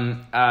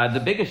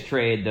 The biggest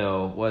trade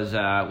though was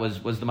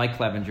the Mike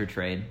Clevenger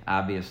trade.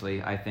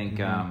 Obviously, I think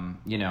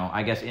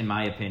I guess in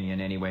my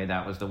opinion anyway,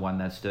 that was the one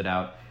that stood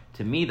out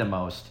to me the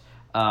most.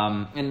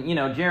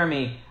 And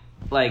Jeremy,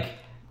 like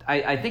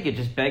I think it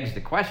just begs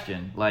the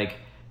question, like,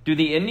 do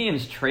the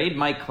Indians trade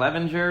Mike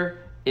Clevenger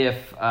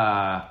if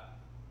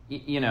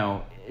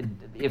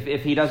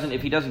if he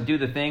doesn't do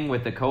the thing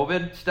with the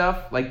COVID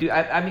stuff? Like,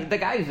 I mean the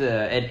guy's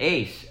an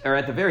ace, or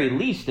at the very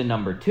least a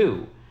number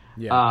 2.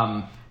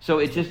 Yeah. So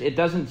it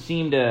doesn't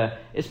seem to,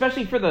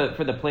 especially for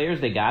the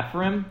players they got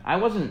for him. I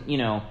wasn't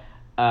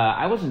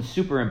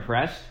super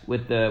impressed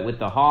with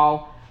the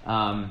haul.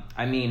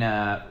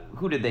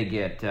 Who did they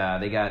get?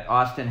 They got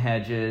Austin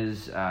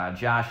Hedges,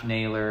 Josh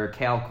Naylor,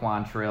 Cal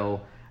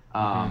Quantrill,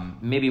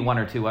 maybe one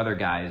or two other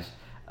guys.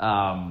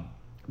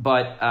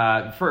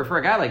 But for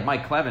a guy like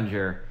Mike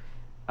Clevenger,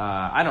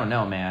 I don't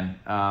know, man.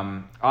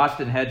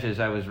 Austin Hedges,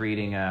 I was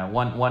reading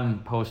one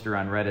poster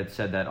on Reddit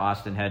said that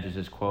Austin Hedges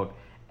is, quote,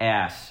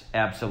 ass,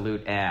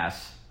 absolute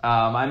ass.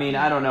 I mean,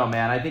 I don't know,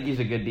 man. I think he's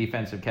a good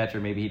defensive catcher.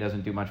 Maybe he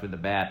doesn't do much with the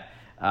bat.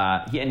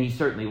 And he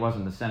certainly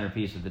wasn't the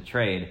centerpiece of the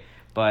trade.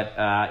 But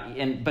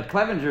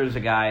Clevenger is a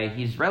guy,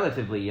 he's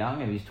relatively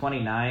young, and he's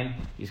 29.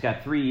 He's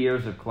got 3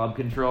 years of club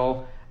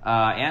control.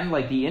 And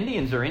like the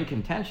Indians are in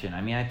contention.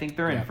 I mean, I think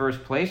they're in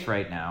first place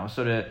right now.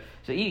 So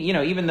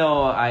even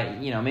though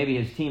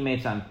maybe his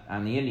teammates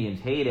on the Indians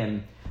hate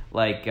him,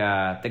 like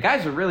the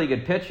guy's a really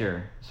good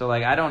pitcher. So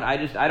like I don't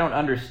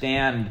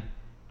understand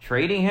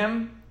trading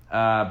him.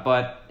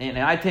 But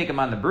I take him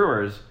on the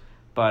Brewers.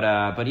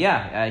 But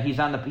he's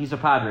a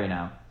Padre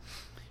now.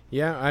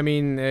 Yeah, I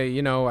mean,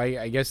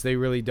 I guess they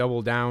really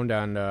doubled down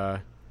on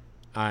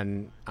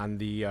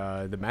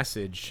the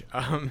message.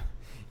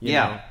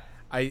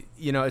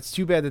 It's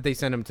too bad that they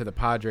sent him to the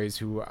Padres,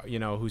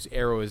 whose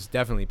arrow is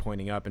definitely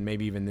pointing up, and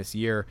maybe even this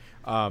year.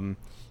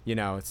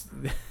 It's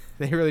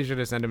they really should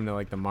have sent him to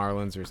like the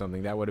Marlins or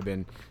something. That would have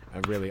been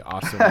a really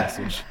awesome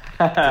message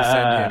to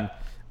send him.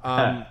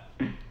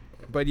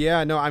 But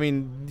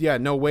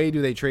no way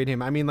do they trade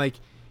him. I mean, like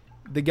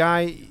the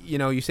guy,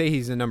 you say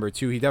he's a number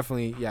 2. He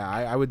definitely,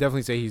 I would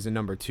definitely say he's a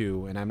number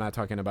 2, and I'm not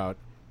talking about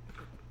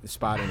the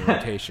spot in the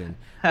rotation.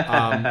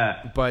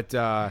 But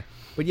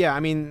yeah, I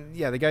mean,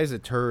 the guy's a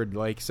turd.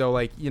 Like, so,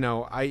 like,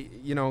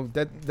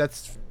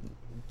 that's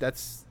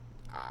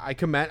I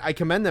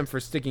commend them for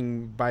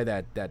sticking by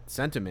that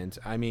sentiment.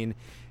 I mean,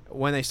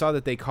 when I saw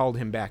that they called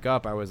him back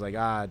up, I was like,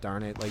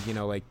 darn it. Like,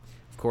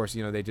 of course,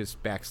 they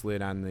just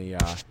backslid on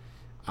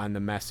the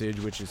message,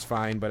 which is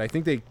fine. But I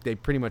think they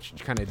pretty much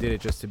kind of did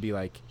it just to be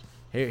like,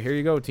 hey, here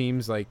you go,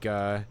 teams. Like,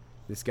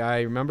 this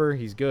guy, remember,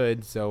 he's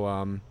good.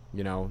 So,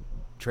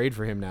 trade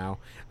for him now.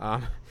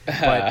 But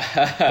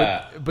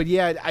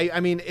yeah,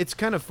 I mean, it's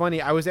kind of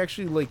funny. I was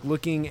actually like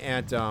looking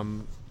at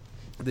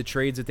the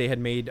trades that they had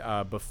made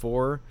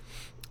before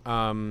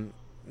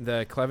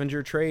the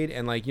Clevenger trade,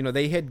 and like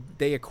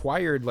they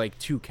acquired like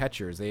 2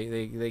 catchers.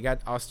 They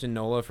got Austin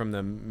Nola from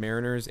the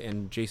Mariners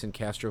and Jason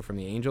Castro from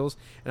the Angels,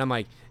 and I'm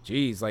like,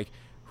 geez, like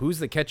who's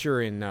the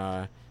catcher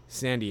in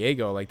San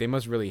Diego? Like they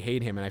must really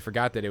hate him, and I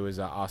forgot that it was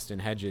Austin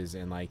Hedges,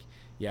 and like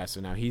so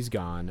now he's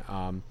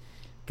gone.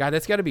 God,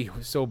 that's got to be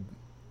so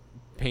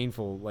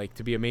painful, like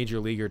to be a major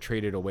leaguer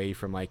traded away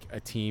from like a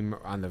team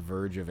on the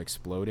verge of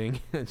exploding.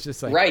 It's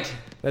just like, right,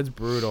 that's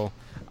brutal,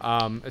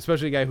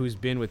 especially a guy who's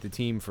been with the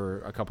team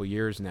for a couple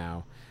years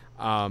now.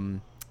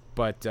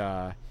 But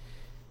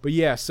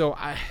yeah, so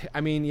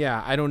I mean,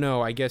 I don't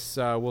know, I guess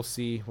we'll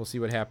see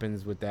what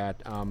happens with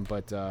that. I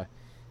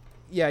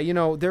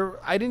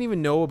didn't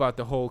even know about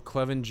the whole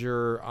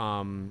Clevenger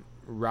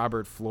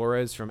Robert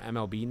Flores from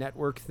MLB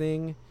Network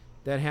thing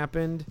that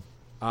happened.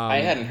 I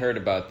hadn't heard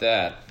about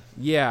that.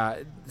 Yeah,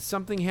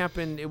 something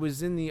happened. It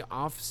was in the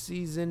off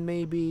season,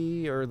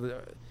 maybe,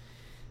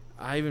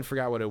 I even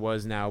forgot what it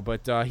was now.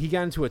 But he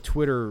got into a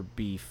Twitter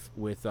beef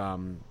with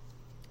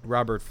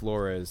Robert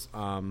Flores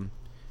from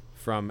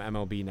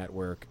MLB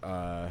Network.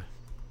 Let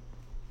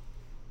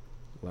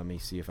me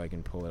see if I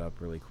can pull it up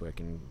really quick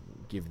and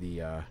give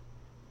the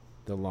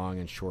long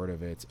and short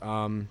of it.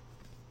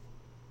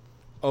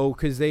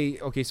 Because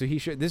so he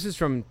should. This is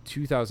from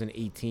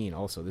 2018.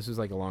 Also, this was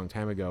like a long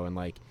time ago, and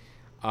like,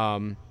 I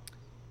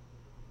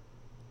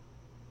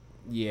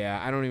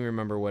don't even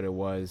remember what it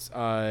was.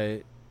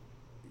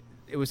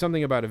 It was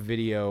something about a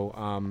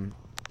video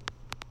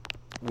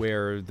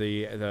where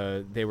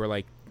they were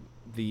like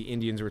the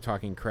Indians were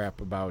talking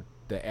crap about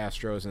the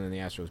Astros, and then the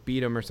Astros beat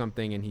them or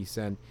something, and he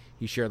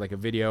shared like a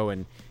video,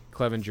 and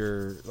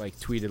Clevenger like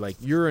tweeted like,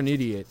 "You're an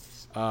idiot.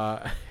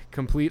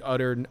 Complete,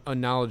 utter,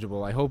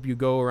 unknowledgeable. I hope you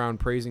go around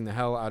praising the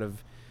hell out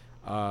of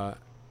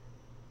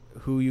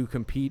who you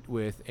compete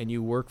with and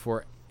you work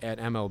for at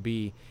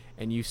MLB,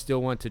 and you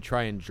still want to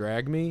try and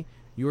drag me.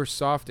 You're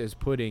soft as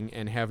pudding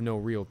and have no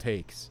real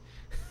takes."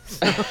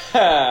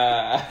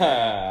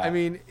 I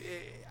mean,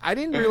 I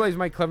didn't realize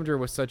Mike Clevenger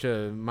was such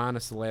a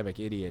monosyllabic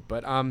idiot,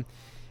 but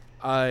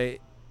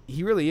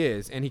he really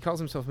is, and he calls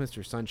himself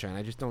Mr. Sunshine.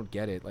 I just don't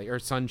get it, or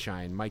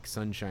Sunshine, Mike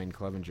Sunshine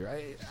Clevenger.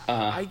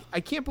 I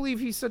can't believe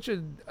he's such a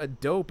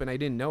dope, and I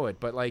didn't know it,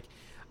 but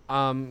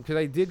because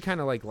I did kind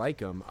of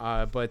like him.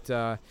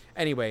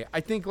 Anyway,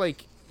 I think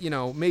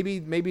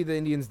maybe the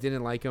Indians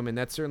didn't like him, and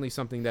that's certainly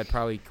something that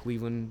probably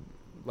Cleveland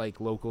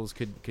locals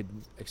could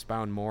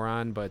expound more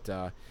on. But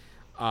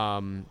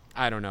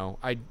I don't know.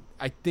 I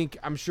think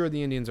I'm sure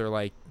the Indians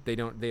are they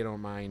don't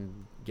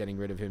mind getting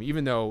rid of him,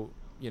 even though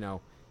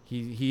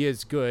he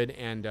is good,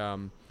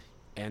 and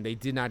they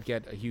did not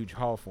get a huge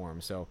haul for him.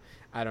 So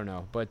I don't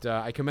know, but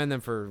I commend them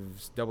for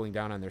doubling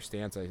down on their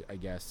stance. I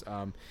guess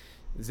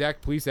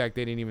Zach Plesac,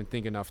 they didn't even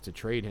think enough to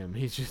trade him.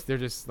 They're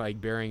just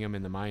burying him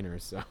in the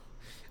minors. So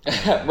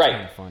right,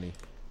 kind of funny.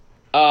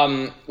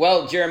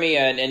 Well, Jeremy,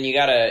 and you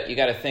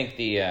gotta think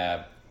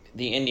the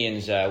the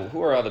Indians,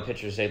 who are all the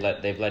pitchers they've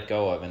let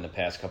go of in the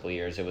past couple of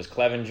years? It was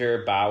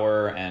Clevenger,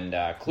 Bauer, and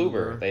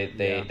Kluber.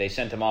 They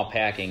sent them all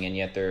packing, and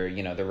yet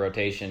their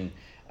rotation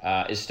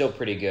is still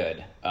pretty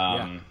good.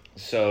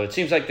 So it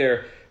seems like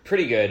they're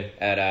pretty good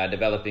at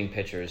developing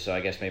pitchers. So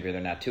I guess maybe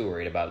they're not too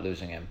worried about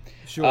losing him.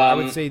 Sure, I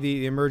would say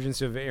the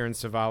emergence of Aaron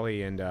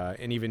Savali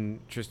and even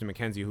Tristan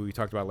McKenzie, who we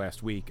talked about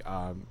last week,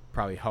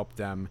 probably helped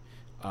them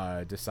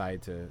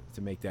decide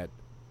to make that,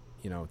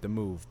 the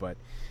move. But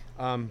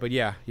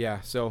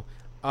yeah. So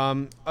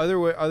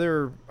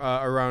other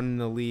around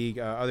the league,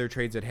 other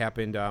trades that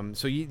happened. I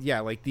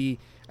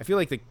feel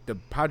like the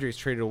Padres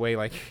traded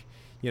away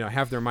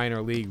half their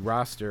minor league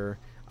roster,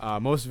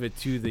 most of it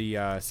to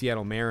the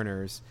Seattle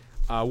Mariners.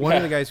 One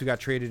of the guys who got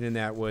traded in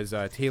that was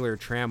Taylor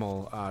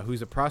Trammell,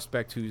 who's a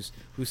prospect who's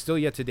still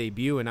yet to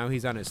debut, and now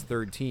he's on his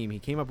third team. He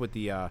came up with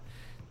the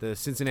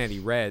Cincinnati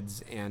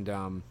Reds, and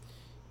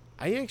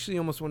I actually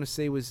almost want to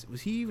say was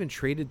he even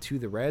traded to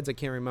the Reds? I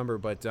can't remember,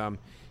 but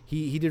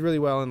he did really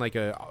well in like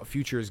a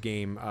futures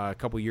game a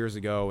couple years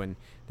ago, and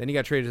then he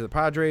got traded to the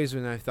Padres,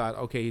 and I thought,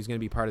 okay, he's going to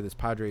be part of this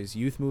Padres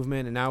youth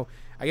movement, and now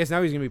he's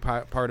going to be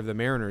part of the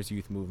Mariners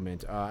youth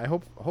movement.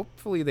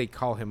 Hopefully they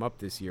call him up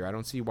this year. I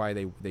don't see why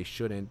they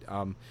shouldn't.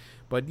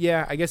 But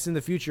yeah, I guess in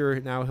the future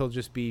now he'll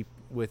just be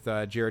with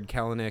Jared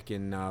Kelenic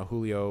and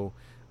Julio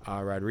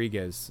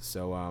Rodriguez.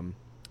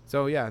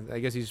 So yeah, I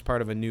guess he's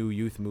part of a new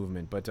youth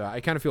movement. But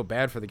I kind of feel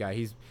bad for the guy.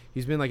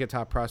 He's been like a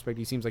top prospect.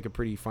 He seems like a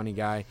pretty funny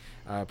guy,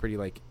 pretty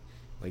like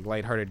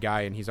lighthearted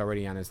guy, and he's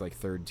already on his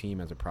third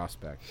team as a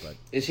prospect. But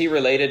is he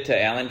related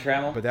to Alan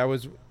Trammell? But that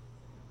was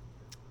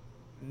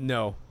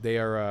no. They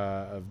are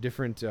of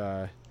different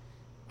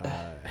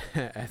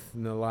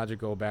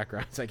ethnological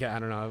backgrounds. I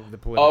don't know the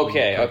political.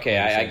 Okay.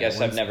 I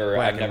guess I've never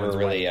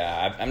really.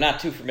 I'm not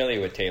too familiar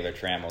with Taylor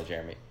Trammell,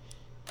 Jeremy.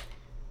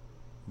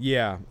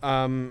 Yeah.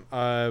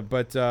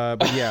 But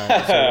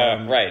yeah.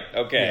 So, right.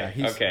 Okay.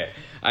 Yeah, okay.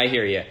 I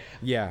hear you.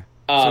 Yeah.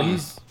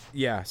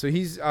 So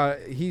he's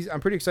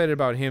I'm pretty excited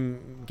about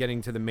him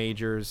getting to the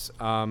majors.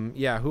 Who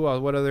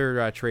else? What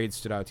other trades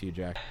stood out to you,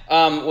 Jack?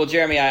 Well,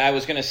 Jeremy, I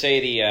was going to say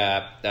the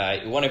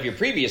one of your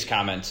previous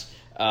comments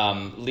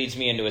leads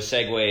me into a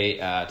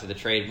segue to the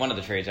trade. One of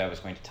the trades I was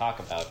going to talk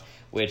about,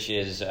 which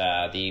is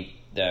the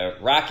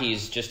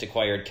Rockies just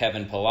acquired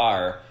Kevin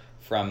Pillar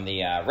from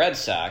the Red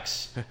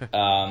Sox,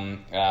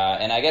 and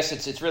I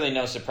guess it's really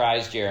no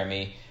surprise,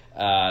 Jeremy,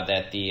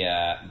 that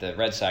the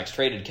Red Sox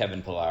traded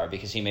Kevin Pillar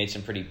because he made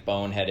some pretty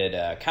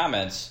boneheaded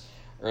comments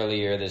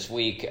earlier this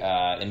week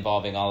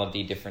involving all of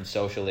the different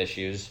social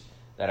issues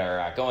that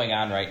are going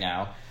on right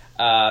now.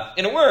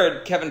 In a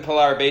word, Kevin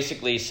Pillar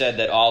basically said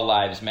that all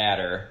lives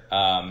matter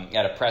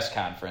at a press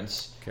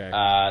conference. Okay.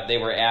 They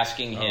were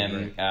asking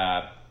him,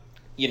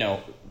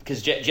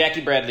 because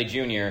Jackie Bradley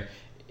Jr.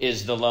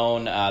 is the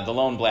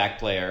lone black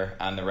player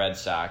on the Red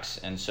Sox,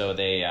 and so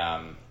they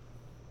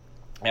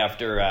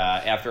after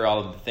all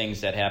of the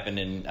things that happened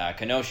in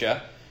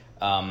Kenosha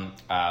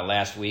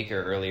last week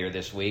or earlier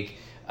this week,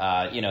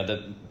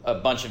 a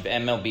bunch of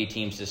MLB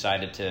teams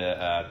decided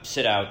to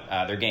sit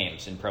out their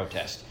games in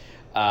protest,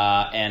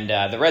 and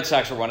the Red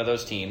Sox were one of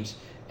those teams,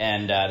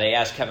 and they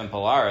asked Kevin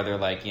Pillar, they're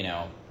like,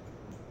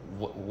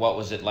 what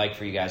was it like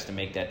for you guys to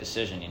make that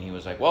decision? And he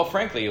was like, well,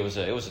 frankly, it was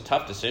a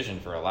tough decision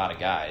for a lot of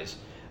guys.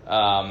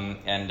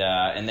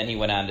 And then he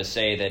went on to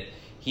say that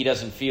he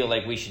doesn't feel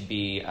like we should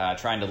be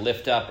trying to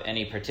lift up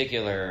any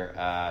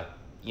particular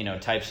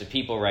types of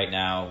people right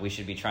now. We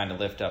should be trying to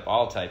lift up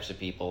all types of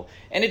people.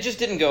 And it just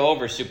didn't go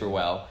over super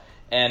well.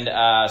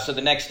 And so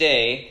the next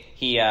day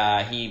he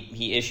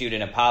issued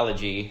an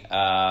apology,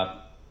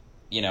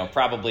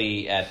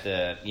 probably at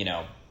the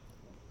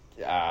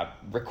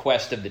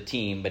request of the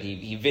team, but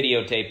he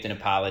videotaped an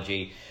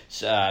apology.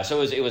 So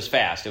it was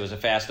fast. It was a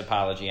fast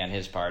apology on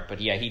his part.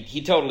 But yeah,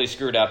 he totally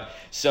screwed up.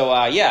 So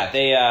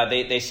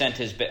they sent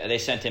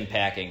him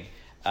packing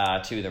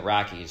to the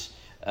Rockies.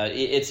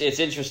 It's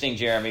interesting,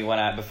 Jeremy.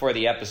 Before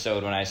the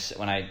episode,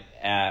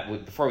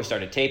 before we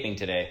started taping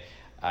today,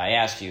 I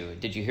asked you,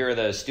 did you hear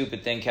the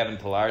stupid thing Kevin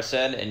Pillar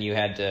said? And you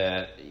had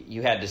to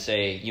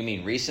say, you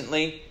mean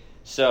recently?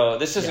 So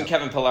this isn't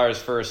Kevin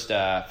Pillar's first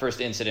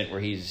incident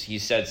where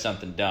he's said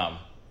something dumb.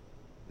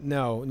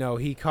 No,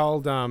 he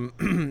called. Now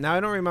I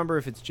don't remember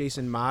if it's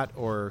Jason Mott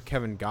or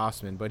Kevin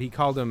Gossman, but he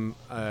called him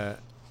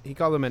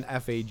an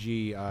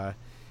FAG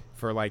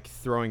for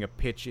throwing a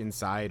pitch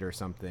inside or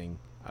something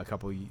a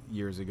couple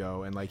years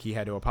ago, and he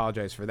had to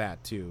apologize for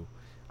that too.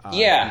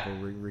 People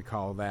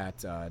recall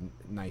that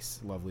nice,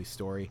 lovely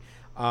story.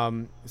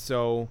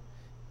 So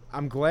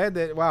I'm glad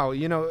that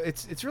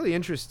it's really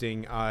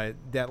interesting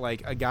that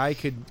a guy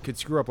could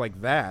screw up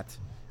like that,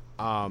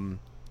 and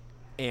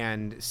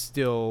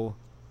still,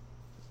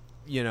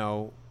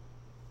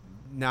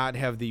 not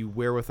have the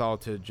wherewithal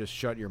to just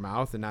shut your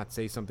mouth and not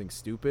say something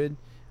stupid.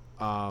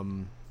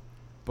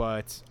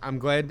 But I'm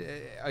glad.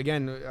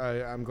 Again,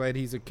 I'm glad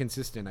he's a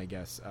consistent. I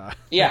guess.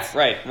 Yeah,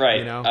 right.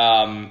 You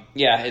know?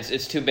 Yeah,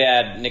 it's too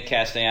bad Nick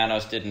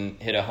Castellanos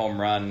didn't hit a home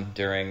run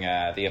during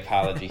the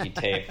apology he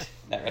taped.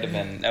 That would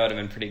have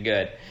been pretty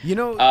good. You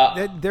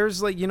know,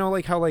 there's like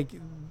how like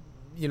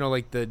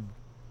the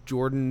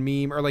Jordan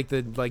meme or like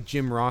the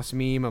Jim Ross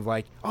meme of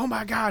like, oh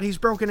my God, he's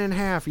broken in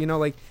half. You know,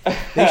 like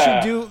they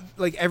should do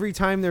like every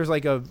time there's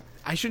like a.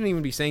 I shouldn't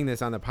even be saying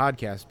this on the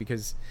podcast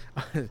because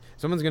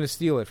someone's going to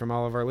steal it from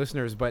all of our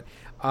listeners. But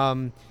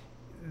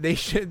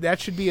that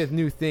should be a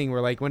new thing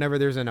where like whenever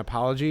there's an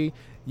apology,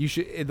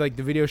 the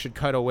video should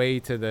cut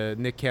away to the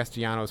Nick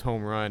Castellanos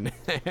home run,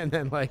 and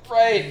then like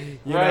right,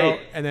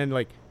 and then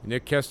like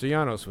Nick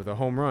Castellanos with a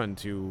home run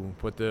to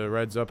put the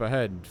Reds up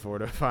ahead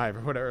 4-5 or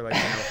whatever, like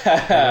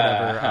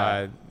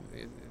whatever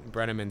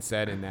Brenneman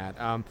said in that.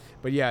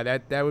 But yeah,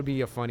 that would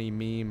be a funny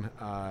meme,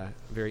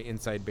 very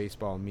inside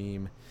baseball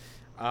meme.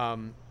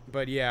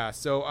 But yeah,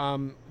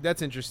 so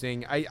that's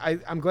interesting.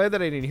 I'm glad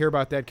that I didn't hear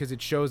about that because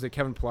it shows that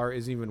Kevin Pillar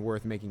isn't even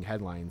worth making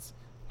headlines.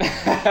 No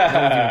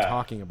one's even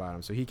talking about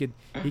him, so he could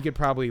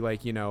probably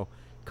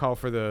call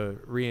for the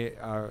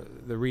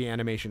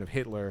reanimation of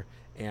Hitler,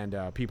 and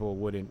people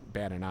wouldn't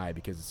bat an eye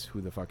because who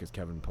the fuck is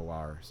Kevin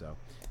Pillar? So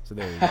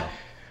there you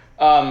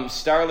go.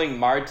 Starling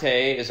Marte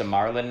is a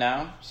Marlin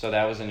now, so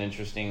that was an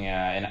interesting,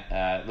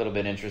 little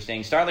bit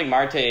interesting. Starling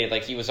Marte,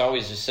 like he was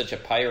always just such a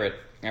pirate.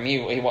 I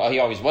mean, he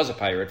always was a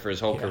pirate for his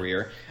whole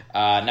career.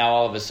 Now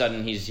all of a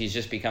sudden he's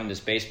just become this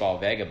baseball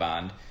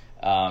vagabond.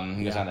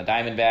 He was on the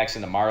Diamondbacks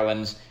and the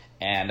Marlins,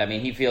 and I mean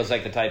he feels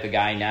like the type of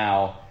guy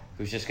now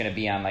who's just going to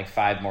be on like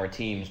 5 more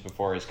teams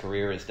before his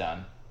career is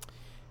done.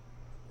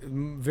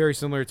 Very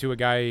similar to a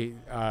guy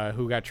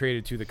who got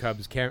traded to the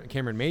Cubs,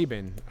 Cameron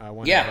Maybin,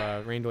 one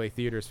of Rain Delay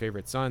Theater's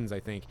favorite sons,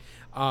 I think.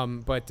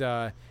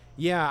 That's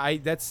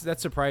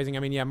surprising. I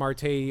mean, yeah,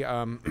 Marte,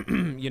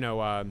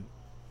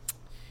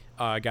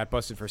 got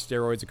busted for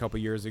steroids a couple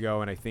years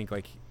ago, and I think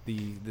like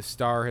his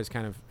star has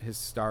kind of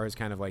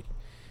like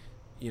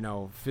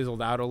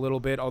fizzled out a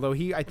little bit. Although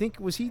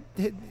was he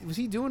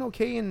doing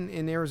okay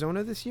in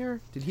Arizona this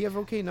year? Did he have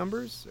okay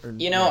numbers? Or,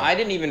 I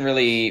didn't even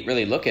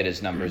really look at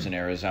his numbers in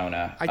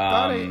Arizona.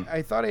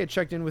 I thought I had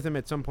checked in with him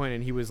at some point,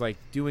 and he was like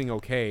doing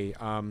okay.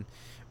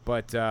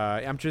 But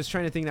I'm just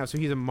trying to think now. So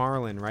he's a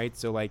Marlin, right?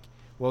 So like.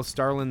 Well,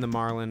 Starlin the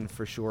Marlin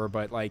for sure,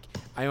 but like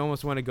I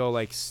almost want to go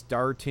like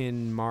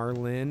Startin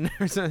Marlin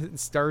or something.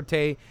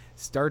 Starte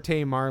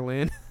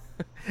Marlin.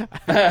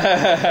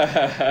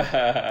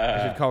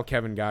 I should call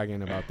Kevin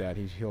Goggin about that.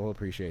 He'll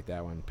appreciate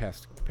that one.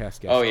 Past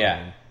guest. Oh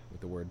yeah, with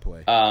the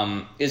wordplay.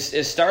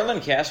 Is Starlin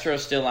Castro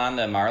still on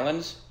the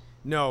Marlins?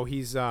 No,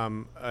 he's a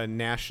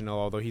national,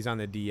 although he's on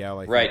the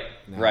DL. I think,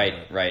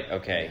 right.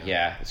 Okay,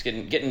 yeah. It's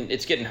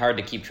getting hard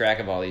to keep track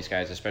of all these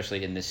guys,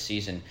 especially in this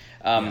season.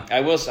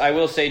 I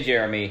will say,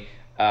 Jeremy,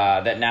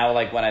 that now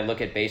like when I look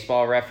at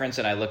Baseball Reference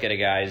and I look at a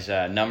guy's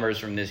numbers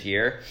from this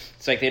year,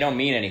 it's like they don't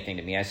mean anything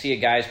to me. I see a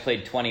guy's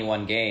played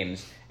 21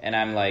 games, and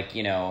I'm like,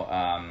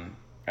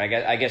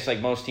 I guess like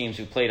most teams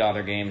who played all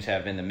their games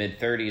have in the mid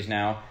 30s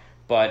now.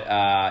 But,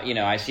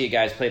 I see a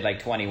guy's played like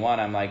 21.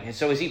 I'm like,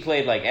 so has he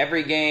played like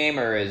every game,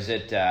 or is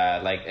it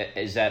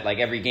is that like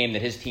every game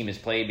that his team has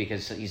played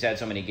because he's had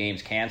so many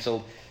games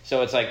canceled?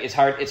 So it's like it's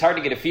hard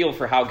to get a feel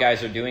for how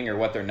guys are doing or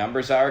what their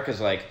numbers are because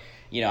like,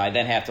 I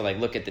then have to like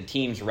look at the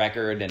team's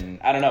record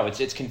and I don't know.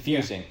 It's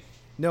confusing. Yeah.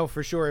 No,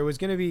 for sure. It was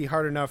going to be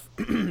hard enough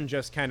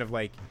just kind of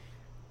like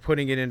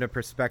putting it into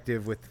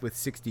perspective with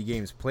 60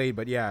 games played.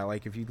 But yeah,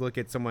 like if you look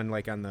at someone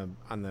like on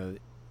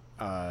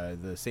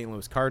the St.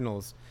 Louis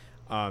Cardinals.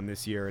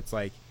 This year, it's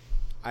like,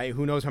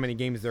 who knows how many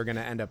games they're going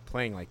to end up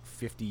playing, like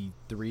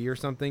 53 or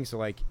something. So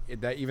like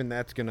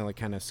that's going to like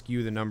kind of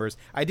skew the numbers.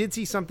 I did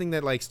see something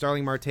that like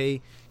Starling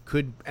Marte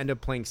could end up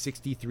playing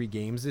 63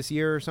 games this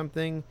year or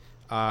something.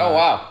 Oh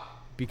wow!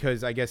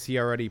 Because I guess he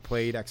already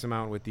played X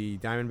amount with the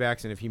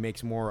Diamondbacks, and if he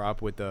makes more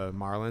up with the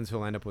Marlins,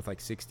 he'll end up with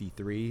like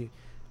 63.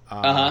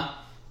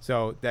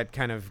 So that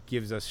kind of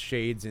gives us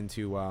shades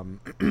into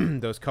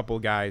those couple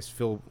guys.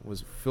 Phil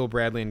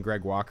Bradley and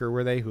Greg Walker,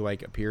 were they, who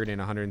like appeared in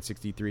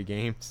 163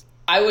 games?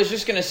 I was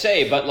just gonna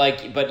say,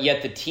 but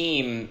yet the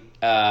team,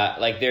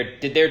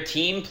 did their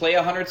team play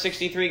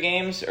 163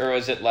 games, or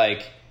was it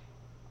like?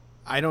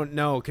 I don't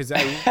know because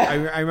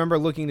I remember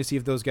looking to see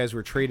if those guys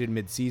were traded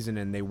mid-season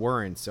and they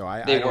weren't. So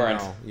I don't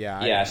know.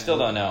 Yeah, I still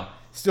don't know.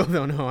 Still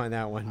don't know on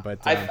that one,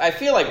 but I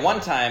feel like one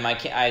time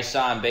I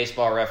saw in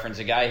Baseball Reference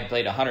a guy who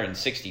played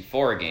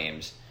 164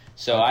 games.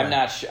 So okay.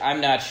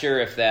 I'm not sure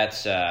if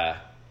that's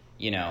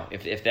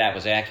if that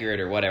was accurate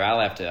or whatever.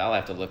 I'll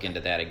have to look into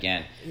that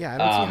again. Yeah, I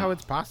don't see how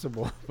it's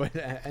possible, but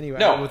anyway,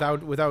 no.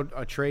 without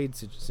a trade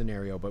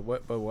scenario, but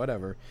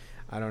whatever.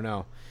 I don't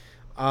know.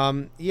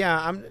 Yeah,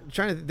 I'm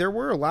trying to. There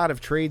were a lot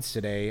of trades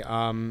today,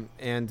 yeah,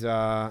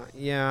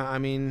 I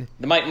mean,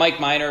 Mike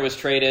Minor was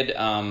traded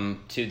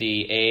to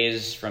the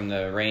A's from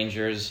the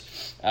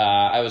Rangers.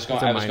 I was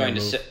going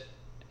to say,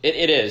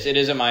 It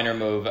is a minor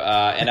move,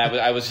 and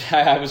I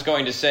was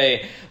going to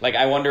say, like,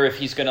 I wonder if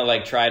he's going to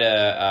like try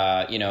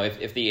to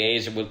if the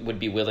A's would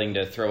be willing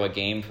to throw a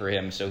game for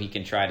him so he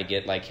can try to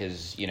get like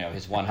his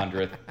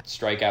 100th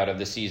strikeout of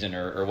the season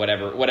or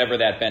whatever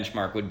that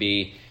benchmark would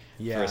be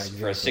for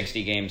a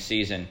 60 game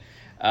season.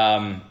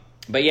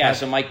 But yeah,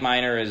 so Mike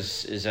Minor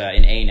is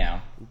in A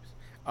now.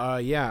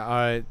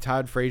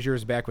 Todd Frazier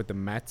is back with the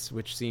Mets,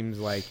 which seems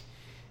like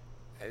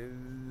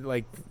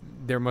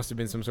there must have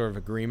been some sort of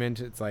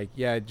agreement. It's like,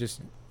 yeah,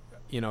 just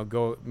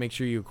go make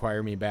sure you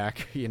acquire me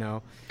back,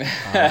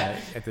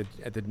 at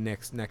the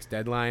next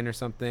deadline or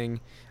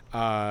something.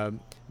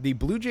 The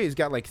Blue Jays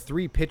got like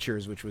 3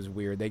 pitchers, which was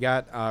weird. They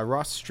got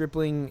Ross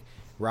Stripling,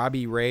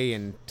 Robbie Ray,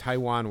 and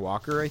Taijuan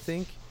Walker, I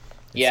think.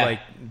 It's like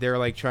they're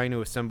like trying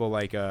to assemble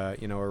like a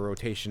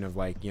rotation of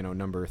like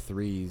number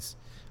 3s,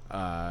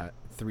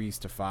 3s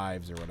to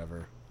 5s or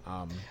whatever.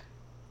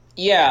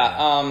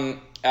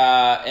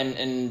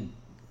 And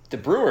the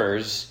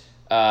Brewers,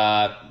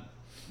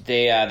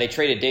 they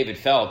traded David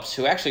Phelps,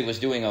 who actually was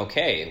doing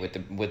okay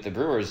with the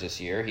Brewers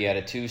this year. He had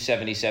a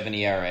 2.77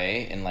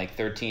 ERA in like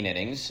 13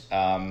 innings.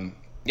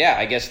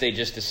 I guess they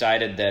just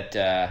decided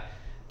that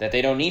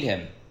they don't need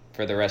him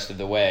for the rest of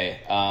the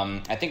way.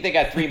 I think they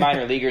got 3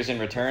 minor leaguers in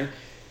return.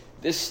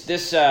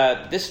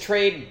 This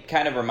trade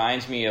kind of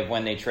reminds me of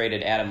when they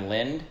traded Adam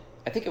Lind.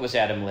 I think it was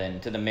Adam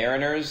Lind to the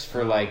Mariners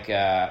for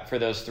for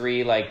those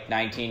 3 like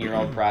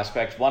 19-year-old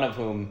prospects, one of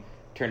whom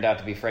turned out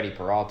to be Freddie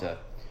Peralta.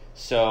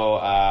 So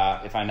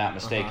if I'm not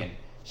mistaken,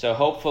 so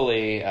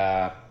hopefully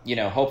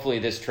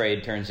this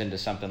trade turns into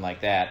something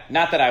like that.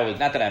 Not that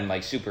I'm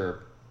like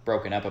super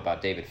broken up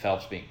about David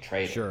Phelps being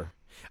traded. Sure.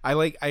 I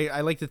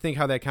like to think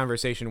how that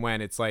conversation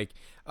went. It's like,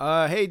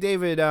 hey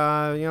David,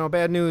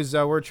 bad news.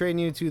 We're trading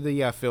you to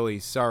the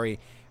Phillies. Sorry.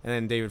 And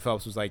then David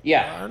Phelps was like,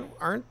 yeah,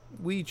 aren't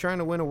we trying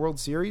to win a World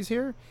Series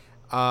here?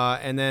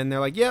 And then they're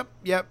like, yep.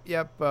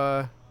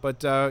 But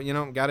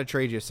got to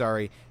trade you.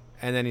 Sorry.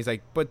 And then he's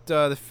like, but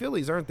the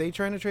Phillies, aren't they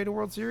trying to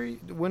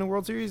win a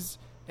World Series?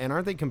 And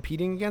aren't they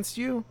competing against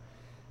you?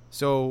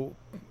 So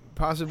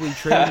possibly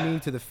trading me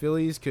to the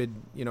Phillies could,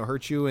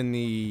 hurt you in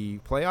the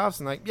playoffs.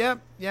 And like,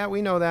 yeah,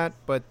 we know that,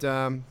 but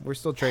we're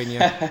still trading you.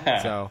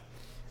 So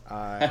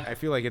I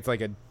feel like it's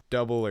like a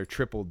double or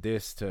triple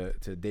diss to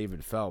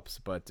David Phelps,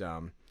 but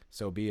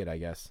so be it, I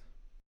guess.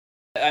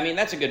 I mean,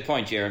 that's a good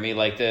point, Jeremy.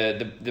 Like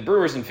the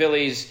Brewers and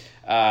Phillies,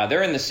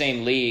 they're in the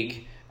same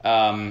league.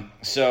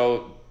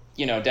 So,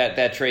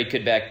 that trade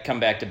could come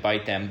back to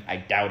bite them. I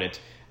doubt it.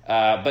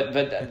 But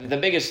the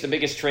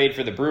biggest trade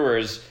for the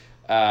Brewers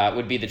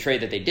would be the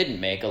trade that they didn't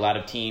make. There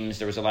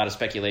was a lot of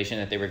speculation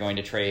that they were going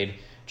to trade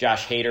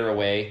Josh Hader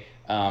away.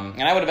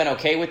 And I would have been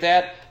okay with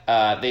that.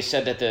 They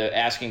said that the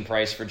asking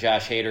price for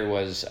Josh Hader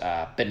was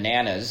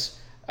bananas.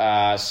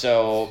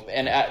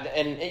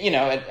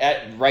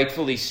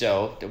 Rightfully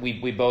so.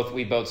 We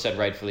both said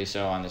rightfully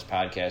so on this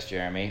podcast,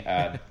 Jeremy.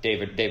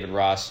 David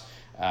Ross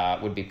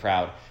would be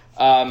proud.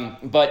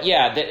 But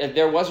yeah,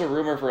 there was a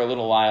rumor for a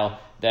little while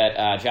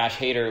that Josh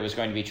Hader was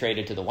going to be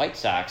traded to the White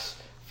Sox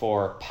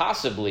for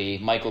possibly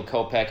Michael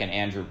Kopech and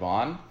Andrew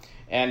Vaughn.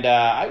 And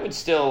I would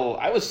still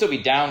be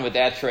down with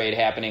that trade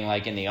happening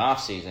like in the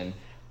offseason.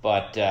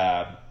 But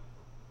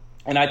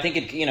and I think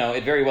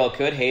it very well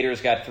could.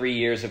 Hader's got 3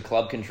 years of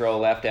club control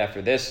left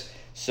after this.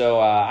 So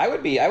I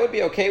would be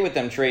okay with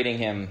them trading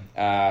him,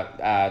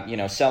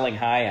 selling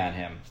high on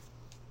him.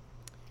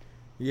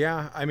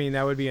 Yeah, I mean,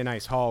 that would be a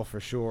nice haul for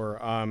sure.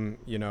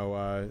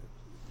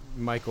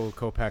 Michael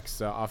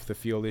Kopech's off the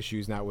field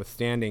issues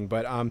notwithstanding,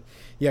 but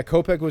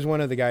Kopech was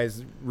one of the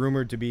guys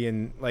rumored to be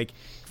in. Like,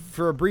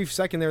 for a brief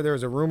second there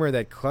was a rumor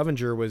that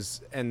Clevenger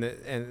was and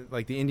the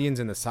Indians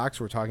and the Sox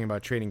were talking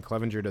about trading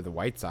Clevenger to the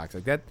White Sox.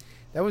 Like that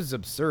was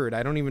absurd.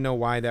 I don't even know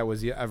why that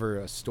was ever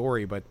a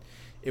story, but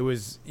it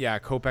was. Yeah,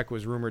 Kopech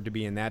was rumored to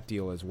be in that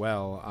deal as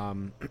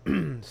well.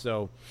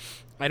 So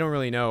I don't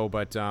really know,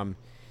 but.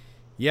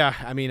 Yeah,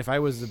 I mean, if I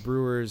was the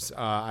Brewers,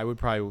 I would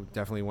probably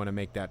definitely want to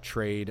make that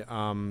trade.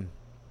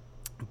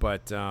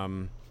 But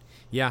I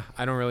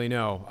don't really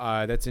know.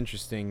 That's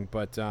interesting.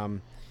 But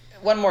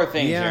one more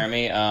thing,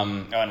 Jeremy.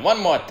 And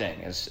one more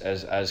thing,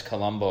 as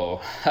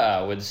Columbo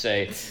would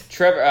say,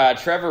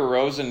 Trevor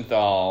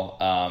Rosenthal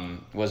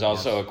was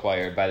also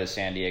acquired by the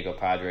San Diego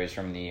Padres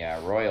from the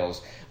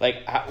Royals.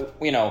 Like,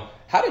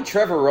 how did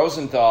Trevor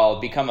Rosenthal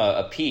become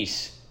a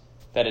piece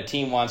that a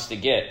team wants to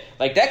get?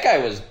 Like, that guy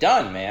was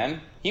done, man.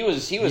 He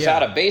was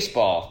out of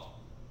baseball.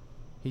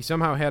 He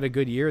somehow had a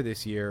good year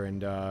this year,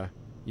 and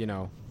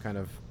kind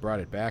of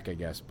brought it back, I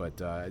guess. But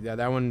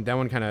that one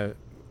kind of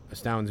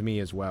astounds me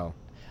as well.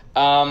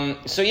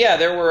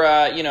 There were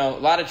a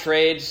lot of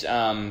trades.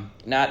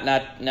 Not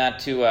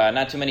too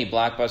many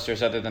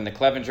blockbusters other than the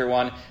Clevenger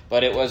one.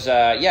 But it was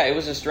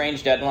a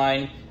strange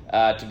deadline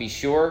to be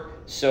sure.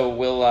 So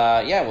we'll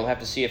have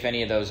to see if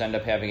any of those end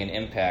up having an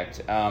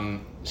impact. I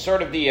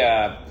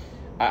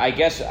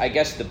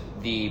guess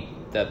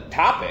the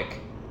topic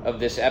of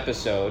this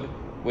episode,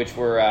 which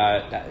were,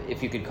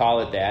 if you could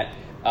call it that,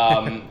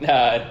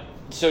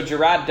 So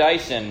Gerard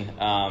Dyson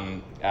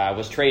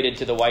was traded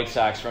to the White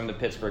Sox from the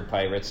Pittsburgh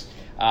Pirates.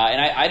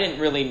 And I didn't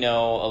really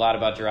know a lot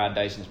about Gerard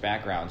Dyson's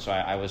background, so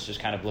I was just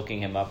kind of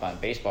looking him up on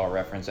Baseball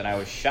Reference, and I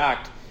was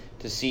shocked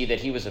to see that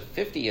he was a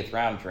 50th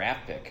round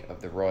draft pick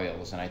of the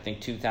Royals in, I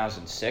think,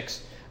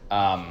 2006,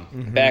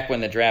 back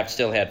when the draft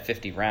still had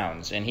 50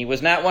 rounds. And he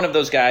was not one of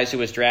those guys who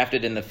was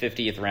drafted in the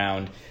 50th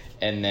round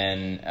and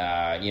then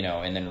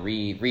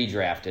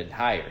redrafted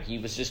higher. He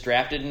was just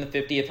drafted in the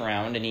 50th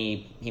round, and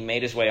he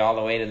made his way all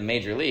the way to the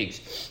major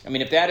leagues. I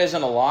mean, if that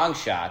isn't a long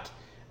shot,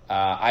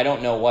 I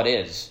don't know what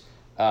is.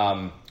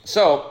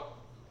 So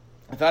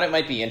I thought it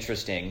might be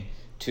interesting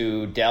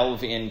to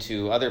delve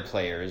into other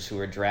players who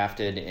are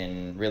drafted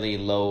in really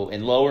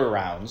lower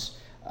rounds,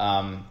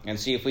 and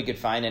see if we could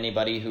find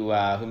anybody who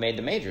made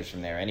the majors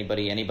from there.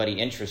 Anybody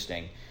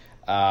interesting.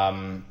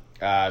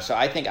 So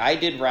I think I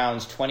did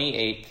rounds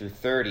 28 through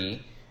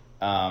 30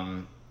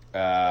 from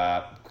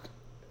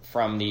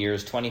the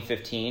years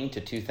 2015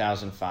 to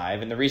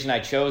 2005, and the reason I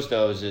chose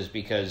those is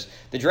because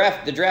the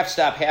draft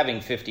stopped having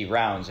 50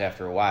 rounds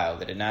after a while.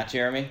 Did it not,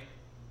 Jeremy?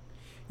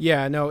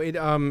 Yeah, no,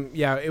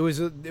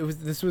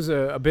 this was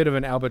a bit of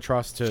an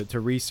albatross to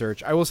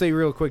research. I will say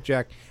real quick,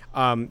 Jack,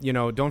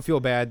 don't feel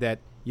bad that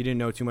you didn't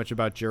know too much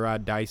about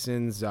Gerard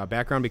Dyson's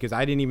background, because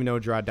I didn't even know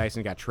Gerard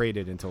Dyson got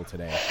traded until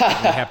today. It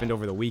happened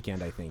over the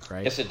weekend, I think,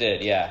 right? Yes, it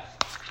did. Yeah.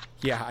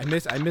 Yeah, I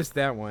missed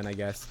that one, I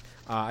guess.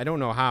 I don't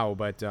know how,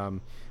 but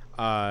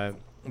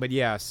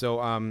yeah.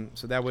 So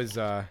that was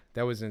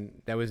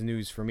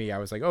news for me. I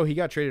was like, oh, he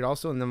got traded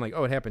also, and then I'm like,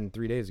 oh, it happened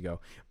 3 days ago.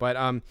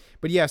 But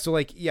yeah. So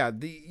like, yeah,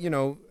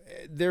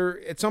 there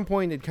at some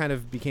point it kind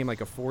of became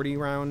like a 40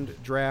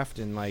 round draft,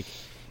 and like,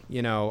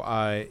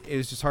 it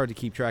was just hard to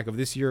keep track of.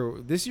 This year,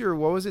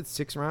 what was it?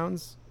 6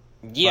 rounds?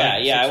 Yeah,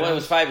 it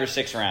was 5 or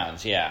 6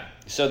 rounds. Yeah.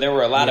 So there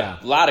were a lot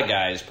of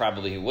guys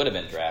probably who would have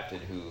been drafted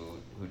who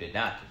did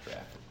not get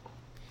drafted.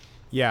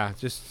 Yeah,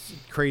 just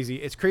crazy.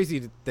 It's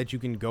crazy that you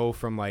can go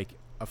from like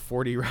a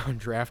 40 round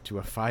draft to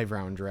a 5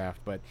 round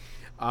draft, but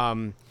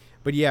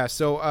yeah.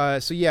 So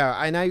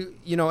yeah, and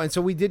and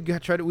so we did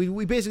try to.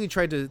 We basically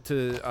tried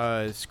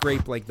to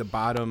scrape like the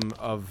bottom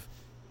of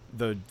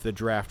the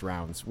draft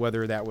rounds,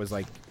 whether that was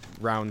like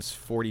rounds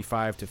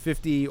 45 to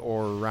 50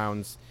 or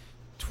rounds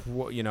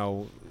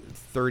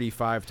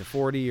 35 to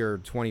 40 or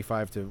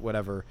 25 to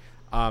whatever.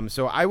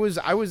 So I was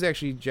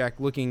actually, Jack,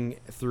 looking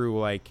through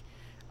like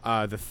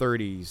the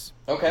 30s,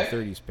 okay, the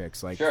 30s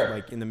picks, like sure,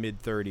 like in the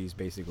mid 30s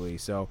basically.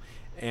 So,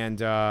 and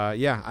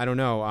yeah, I don't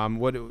know.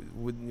 What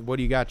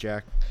do you got,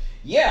 Jack?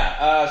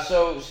 Yeah.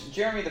 So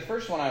Jeremy, the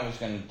first one I was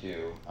going to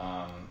do,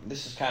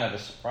 this is kind of a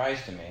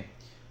surprise to me,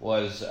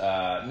 was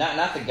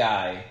not the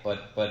guy,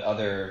 but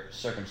other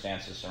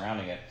circumstances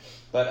surrounding it.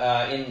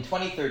 But in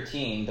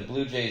 2013, the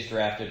Blue Jays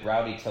drafted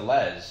Rowdy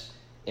Tellez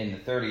in the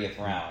 30th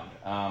round.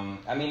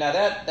 I mean, now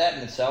that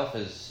in itself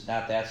is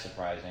not that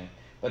surprising,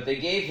 but they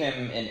gave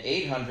him an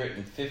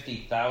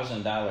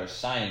 $850,000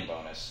 signing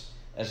bonus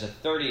as a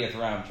 30th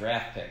round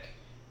draft pick.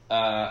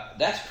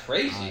 That's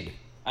crazy. God.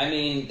 I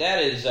mean,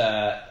 that is,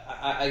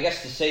 I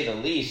guess to say the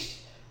least,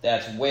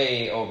 that's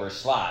way over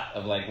slot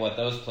of like what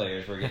those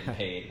players were getting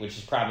paid, which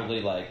is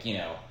probably like,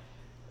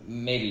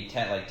 maybe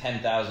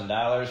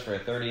 $10,000 for a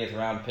 30th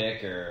round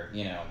pick, or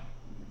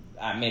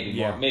maybe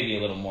more, maybe a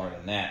little more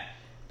than that.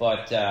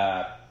 But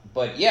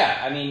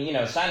yeah, I mean,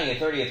 signing a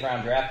 30th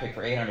round draft pick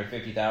for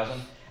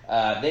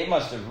 $850,000, they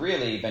must have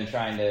really been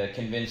trying to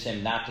convince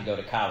him not to go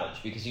to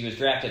college, because he was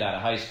drafted out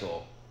of high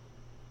school.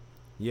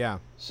 Yeah.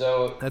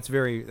 So that's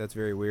very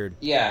weird.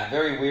 Yeah,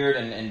 very weird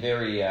and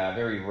very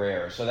very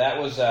rare. So that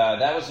was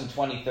in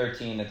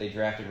 2013 that they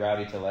drafted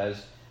Rowdy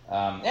Tellez.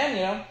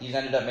 And he's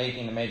ended up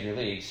making the major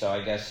league, so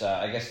I guess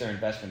their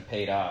investment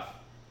paid off.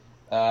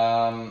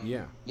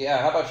 Yeah.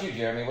 How about you,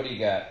 Jeremy? What do you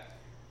got?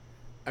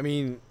 I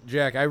mean,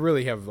 Jack, I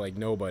really have like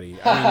nobody.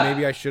 I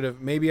mean,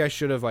 maybe I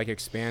should have like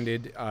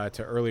expanded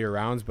to earlier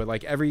rounds, but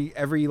like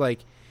every like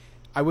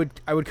I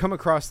would come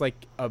across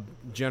like a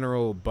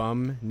general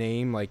bum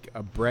name, like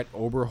a Brett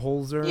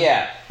Oberholzer.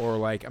 Yeah. Or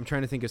like I'm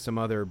trying to think of some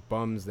other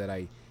bums that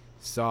I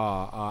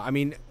saw. I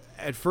mean,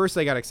 at first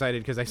I got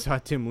excited because I saw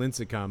Tim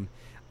Lincecum.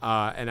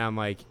 And I'm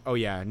like, oh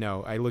yeah,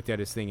 no. I looked at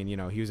his thing, and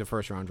he was a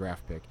first-round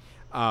draft pick.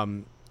 I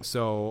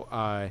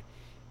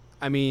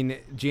mean,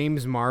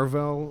 James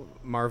Marvell.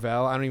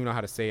 I don't even know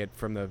how to say it,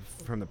 from the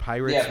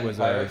Pirates, yeah, was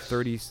Pirates. a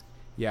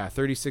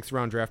 36th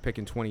round draft pick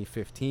in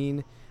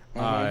 2015.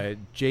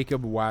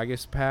 Jacob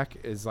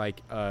Waguespack is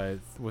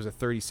was a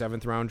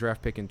 37th round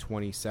draft pick in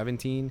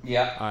 2017.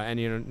 Yeah.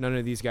 And none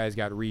of these guys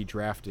got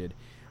redrafted.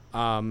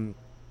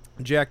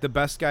 Jack, the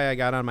best guy I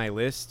got on my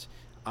list,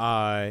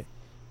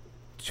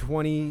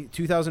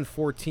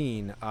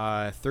 2014,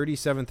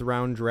 37th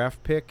round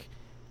draft pick,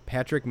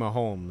 Patrick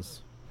Mahomes.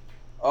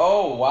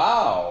 Oh,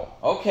 wow.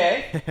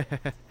 Okay.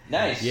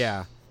 Nice.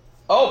 Yeah.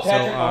 Oh,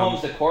 Patrick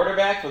Mahomes, the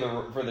quarterback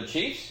for the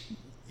Chiefs?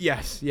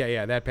 Yes,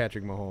 yeah, that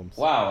Patrick Mahomes.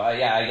 Wow.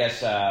 Yeah, I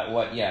guess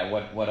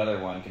what other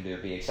one could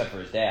it be except for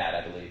his dad,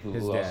 I believe. Who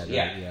else? Dad,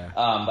 Yeah. right,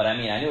 yeah. But I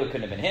mean, I knew it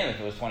couldn't have been him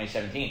if it was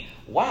 2017.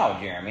 Wow,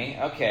 Jeremy.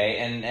 Okay,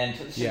 and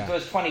Yeah. it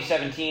was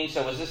 2017.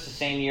 So was this the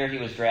same year he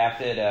was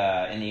drafted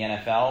in the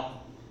NFL?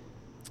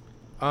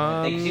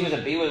 I think he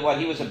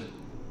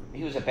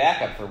was a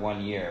backup for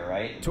 1 year,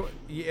 right?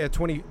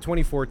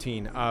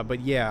 2014. But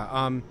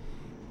yeah,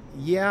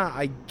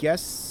 I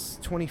guess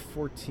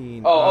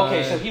 2014. Oh,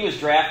 okay. So he was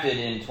drafted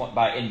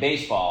in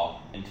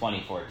baseball in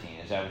 2014.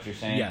 Is that what you're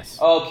saying?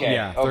 Yes. Okay.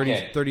 Yeah,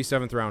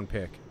 37th round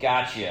pick.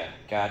 Gotcha.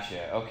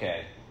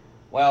 Okay.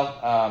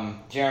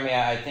 Well, Jeremy,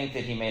 I think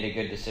that he made a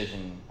good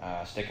decision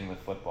sticking with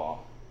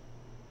football.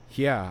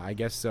 Yeah, I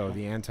guess so.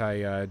 The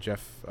anti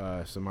Jeff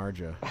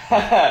Samardzija.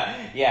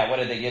 Yeah. What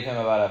did they give him?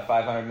 About a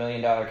 $500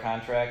 million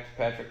contract,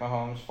 Patrick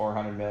Mahomes,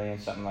 $400 million,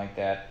 something like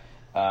that.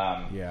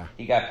 Yeah.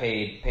 He got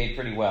paid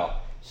pretty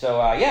well. So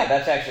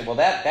that's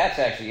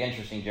actually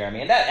interesting,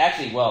 Jeremy. And that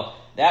would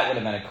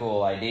have been a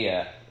cool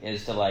idea,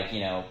 is to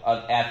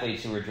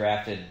athletes who were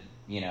drafted,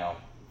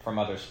 from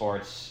other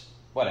sports,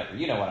 whatever.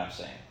 You know what I'm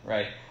saying,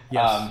 right?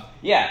 Yes.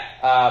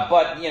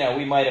 But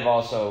we might have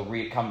also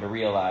come to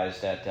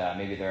realize that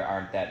maybe there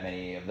aren't that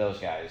many of those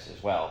guys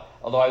as well.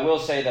 Although I will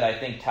say that I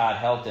think Todd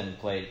Helton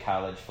played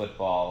college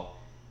football,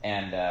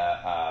 and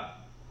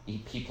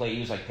he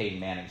was like Peyton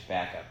Manning's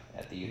backup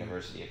at the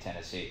University of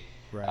Tennessee.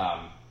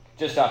 Right.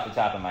 Just off the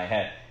top of my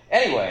head.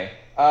 Anyway,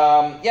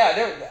 I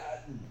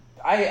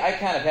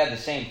kind of had the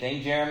same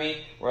thing, Jeremy,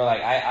 where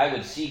I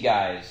would see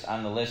guys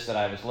on the list that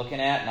I was looking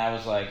at, and I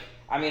was like,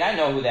 I mean, I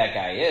know who that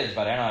guy is,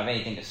 but I don't have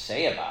anything to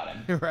say about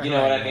him. Right, you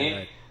know what I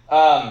mean?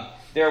 Right.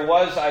 There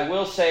was, I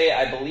will say,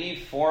 I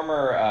believe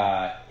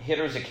former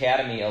Hitters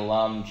Academy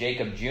alum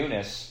Jacob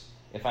Junis,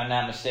 if I'm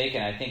not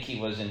mistaken. I think he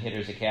was in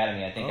Hitters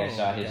Academy. I think I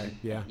saw his.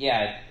 Yeah.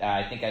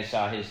 I think I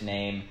saw his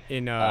name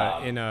in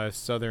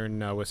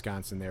southern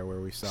Wisconsin, there where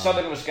we saw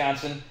southern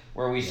Wisconsin,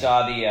 where we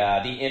saw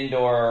the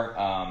indoor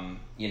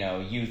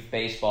youth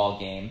baseball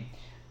game.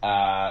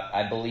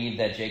 I believe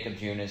that Jacob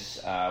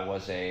Junis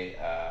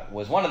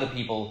was one of the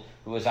people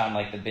who was on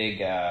the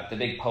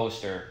big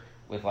poster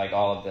with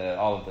all of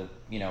the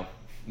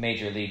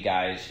major league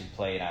guys who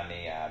played on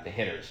the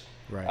Hitters.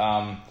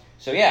 Right.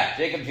 So yeah,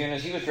 Jacob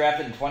Junis, he was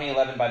drafted in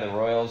 2011 by the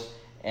Royals,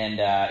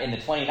 and in the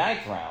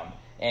 29th round,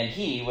 and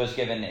he was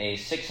given a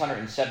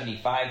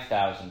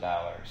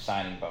 $675,000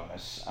 signing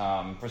bonus.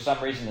 For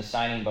some reason, the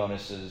signing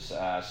bonuses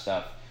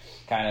stuff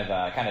kind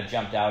of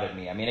jumped out at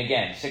me. I mean,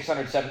 again,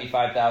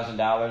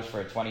 $675,000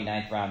 for a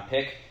 29th round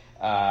pick.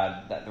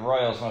 The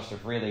Royals must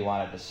have really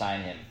wanted to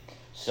sign him.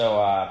 So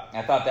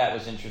I thought that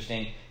was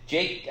interesting.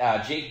 Jake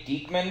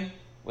Diekman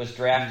was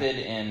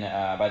drafted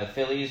by the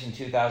Phillies in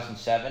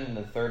 2007 in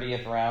the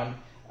 30th round.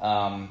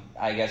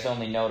 I guess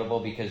only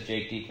notable because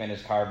Jake Diekman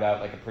has carved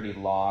out a pretty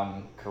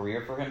long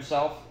career for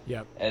himself.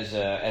 Yep. As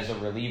a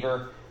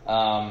reliever.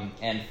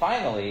 And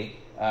finally,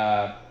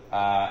 there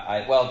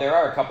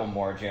are a couple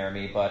more,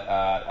 Jeremy, but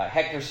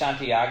Hector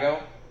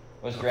Santiago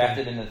was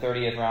drafted in the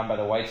 30th round by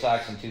the White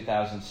Sox in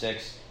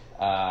 2006.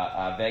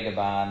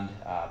 Vagabond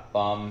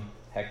bum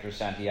Hector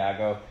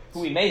Santiago, who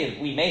we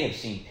may have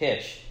seen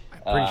pitch.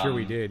 Pretty sure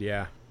we did,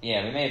 yeah.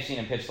 Yeah, we may have seen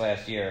him pitch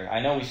last year. I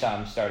know we saw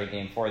him start a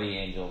game for the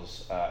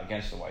Angels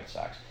against the White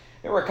Sox.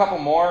 There were a couple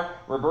more.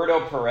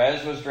 Roberto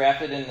Perez was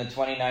drafted in the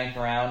 29th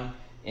round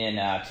in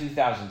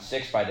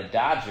 2006 by the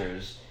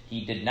Dodgers.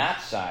 He did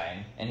not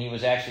sign, and he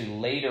was actually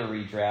later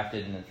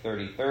redrafted in the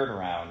 33rd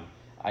round,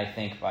 I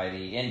think, by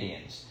the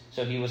Indians.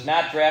 So he was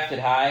not drafted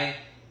high.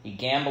 He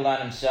gambled on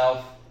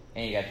himself,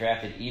 and he got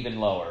drafted even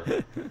lower.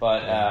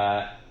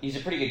 But he's a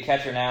pretty good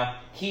catcher now.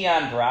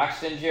 Keon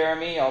Broxton,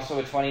 Jeremy, also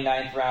a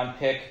 29th round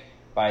pick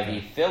by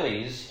the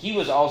Phillies. He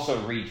was also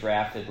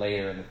redrafted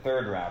later in the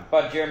 3rd round.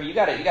 But Jeremy, you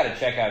got to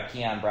check out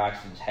Keon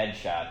Broxton's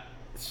headshot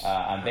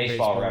on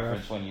Baseball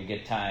Reference when you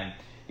get time,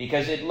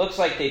 because it looks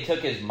like they took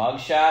his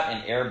mugshot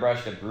and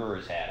airbrushed a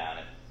Brewers hat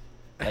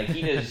on it.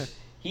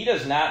 He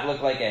does not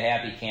look like a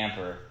happy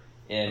camper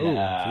in.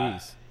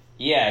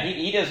 Yeah,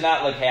 he does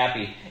not look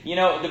happy.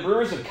 The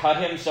Brewers have cut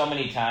him so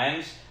many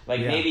times.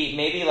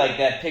 Maybe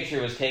that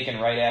picture was taken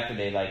right after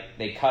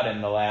they cut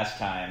him the last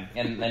time,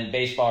 and then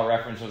Baseball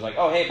Reference was like,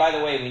 oh hey, by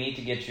the way, we need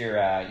to get your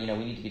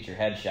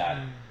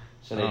headshot.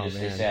 So they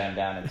sat him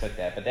down and took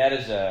that. But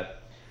that's a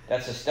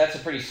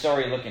pretty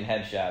sorry looking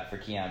headshot for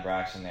Keon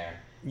Broxton there.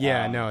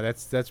 Yeah, no,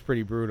 that's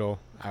pretty brutal.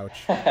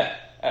 Ouch.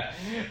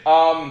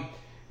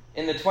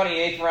 In the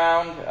 28th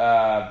round,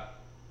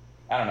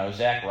 I don't know,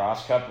 Zach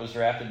Rosscup was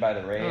drafted by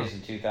the Rays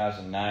in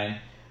 2009.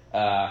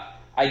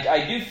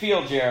 I do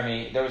feel,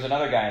 Jeremy, there was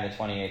another guy in the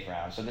 28th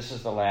round. So this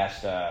is the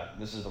last guy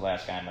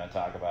I'm going to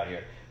talk about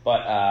here.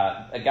 But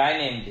a guy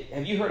named,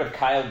 have you heard of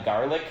Kyle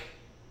Garlick?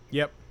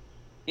 Yep.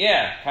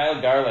 Yeah, Kyle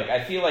Garlick.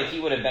 I feel like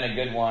he would have been a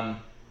good one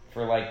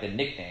for the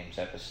nicknames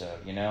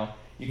episode. You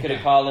could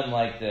have called him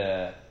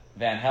the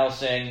Van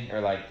Helsing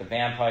or the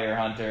Vampire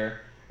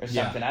Hunter or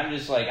something. Yeah.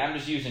 I'm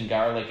just using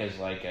Garlic as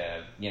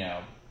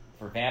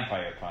for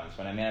vampire puns,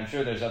 but I mean, I'm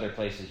sure there's other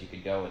places you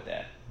could go with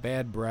that.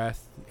 Bad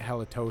breath,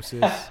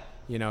 halitosis.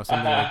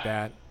 something like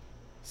that.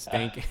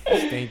 Stank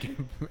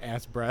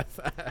ass breath.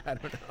 I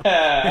don't know.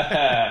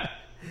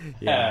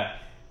 Yeah.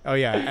 Oh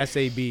yeah,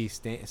 SAB,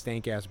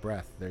 stank ass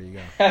breath. There you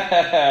go.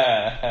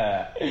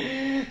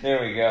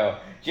 There we go,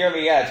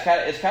 Jeremy. Yeah,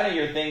 it's kind of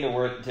your thing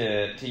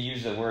to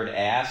use the word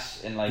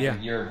ass in like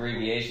your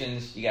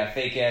abbreviations. You got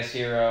fake ass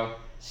hero,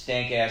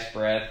 stank ass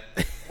breath.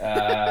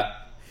 I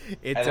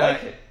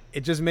like it.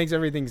 It just makes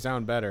everything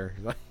sound better.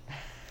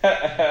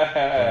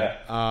 But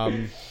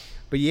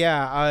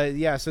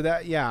yeah. So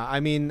that I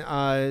mean,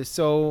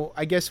 so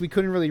I guess we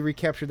couldn't really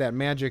recapture that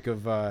magic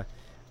of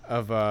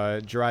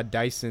Gerard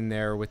Dyson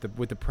there with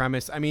the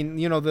premise. I mean,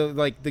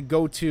 the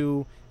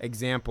go-to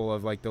example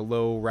of like the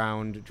low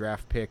round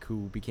draft pick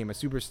who became a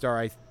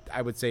superstar,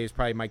 I would say is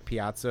probably Mike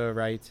Piazza,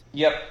 right?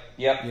 Yep.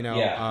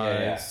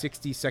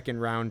 62nd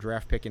round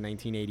draft pick in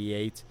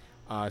 1988.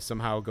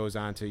 Somehow goes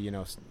on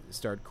to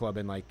start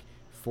clubbing like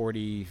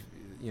 40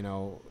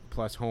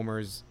 plus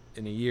homers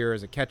in a year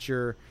as a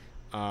catcher.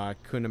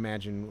 Couldn't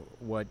imagine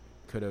what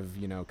could have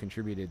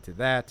contributed to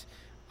that.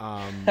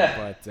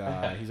 But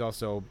he's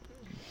also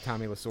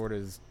Tommy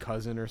Lasorda's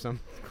cousin or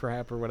some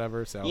crap or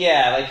whatever. So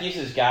yeah, like he's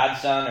his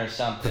godson or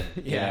something.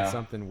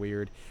 Something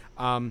weird.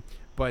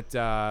 But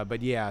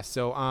yeah.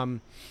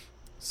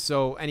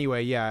 So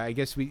anyway, yeah. I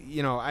guess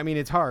we, I mean,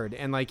 it's hard,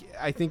 and like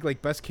I think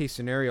like best case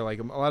scenario, like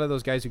a lot of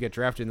those guys who get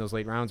drafted in those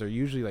late rounds are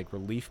usually like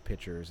relief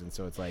pitchers, and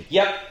so it's like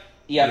yeah.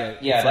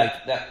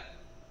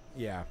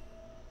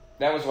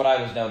 That was what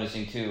I was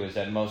noticing too, is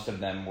that most of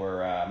them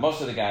were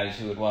most of the guys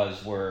who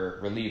were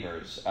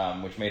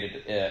relievers, which made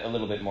it a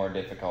little bit more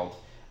difficult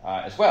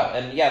as well.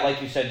 And yeah, like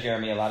you said,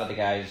 Jeremy, a lot of the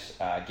guys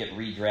get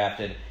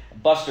redrafted.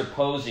 Buster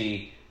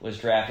Posey was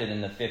drafted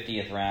in the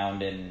 50th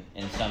round in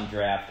some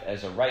draft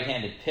as a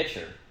right-handed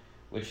pitcher,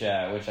 which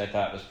I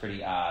thought was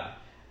pretty odd.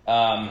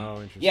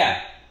 Interesting.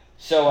 Yeah.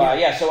 So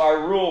so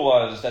our rule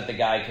was that the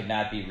guy could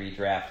not be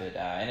redrafted,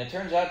 and it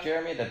turns out,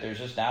 Jeremy, that there's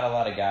just not a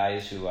lot of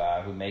guys who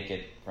make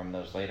it from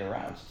those later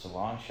rounds. It's a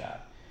long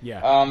shot.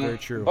 Yeah, very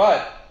true.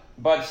 But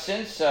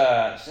since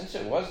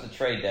it was the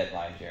trade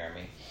deadline,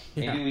 Jeremy,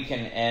 maybe we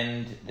can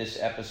end this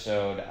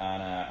episode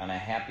on a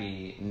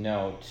happy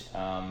note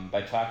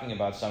by talking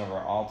about some of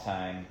our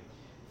all-time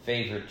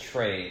favorite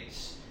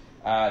trades.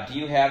 Do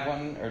you have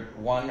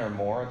one or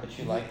more that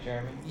you like,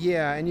 Jeremy?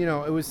 Yeah, and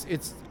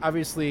it's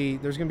obviously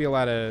there's going to be a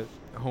lot of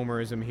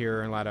homerism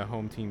here and a lot of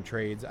home team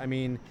trades. I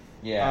mean,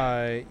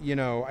 I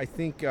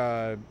think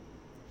the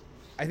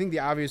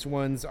obvious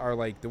ones are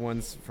like the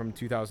ones from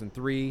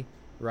 2003,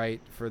 right,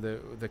 for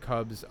the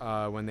Cubs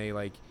when they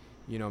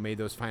made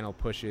those final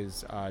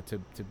pushes to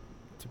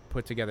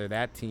put together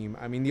that team.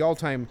 I mean, the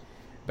all-time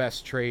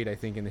best trade I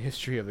think in the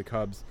history of the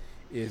Cubs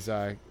is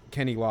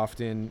Kenny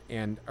Lofton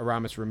and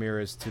Aramis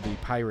Ramirez to the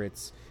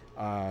Pirates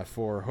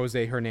for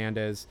Jose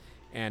Hernandez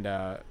and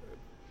a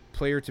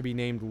player to be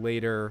named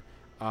later,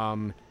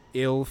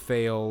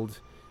 ill-failed.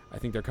 I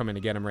think they're coming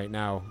to get him right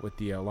now with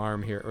the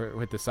alarm here, or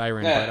with the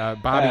siren.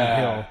 But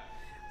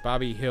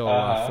Bobby Hill,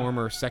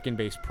 former second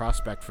base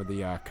prospect for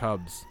the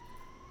Cubs.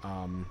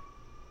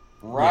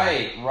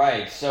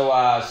 Right.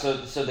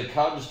 So the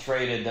Cubs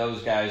traded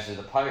those guys to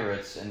the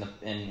Pirates, and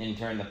in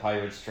turn the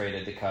Pirates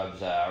traded the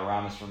Cubs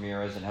Aramis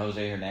Ramirez and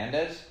Jose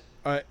Hernandez.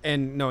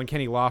 And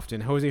Kenny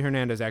Lofton. Jose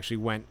Hernandez actually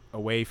went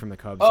away from the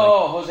Cubs.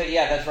 Jose,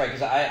 yeah, that's right.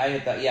 Because I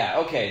hit that. Yeah,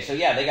 okay. So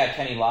yeah, they got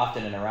Kenny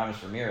Lofton and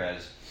Aramis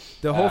Ramirez.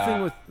 The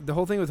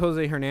whole thing with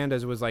Jose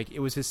Hernandez was like it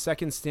was his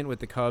second stint with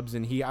the Cubs,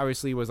 and he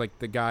obviously was like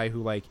the guy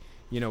who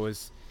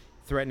was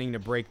threatening to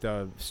break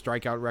the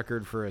strikeout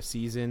record for a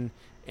season.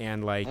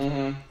 And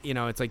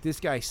it's like, this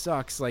guy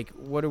sucks. Like,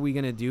 what are we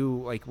gonna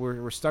do? Like,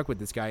 we're stuck with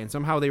this guy. And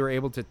somehow they were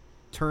able to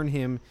turn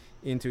him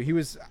into. He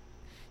was,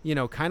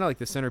 kind of like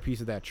the centerpiece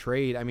of that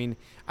trade. I mean,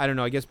 I don't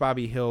know. I guess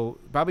Bobby Hill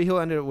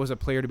was a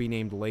player to be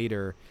named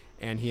later,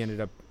 and he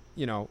ended up,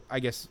 I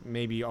guess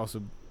maybe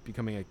also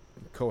becoming a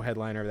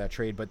co-headliner of that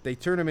trade. But they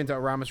turned him into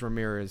Aramis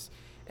Ramirez,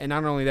 and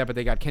not only that, but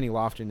they got Kenny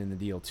Lofton in the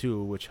deal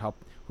too,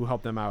 who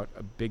helped them out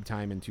a big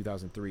time in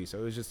 2003. So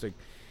it was just a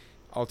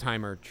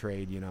all-timer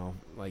trade,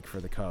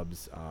 for the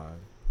Cubs,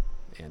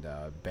 and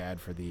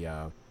bad for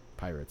the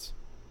Pirates.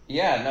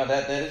 Yeah, no,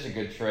 that is a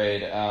good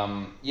trade.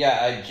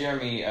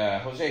 Jeremy,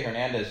 Jose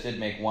Hernandez did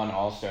make one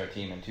All-Star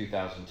team in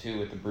 2002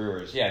 with the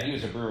Brewers. Yeah, he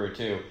was a Brewer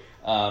too.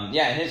 And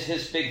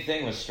his big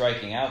thing was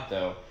striking out,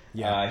 though.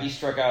 Yeah. He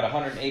struck out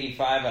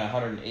 185 and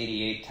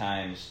 188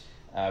 times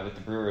with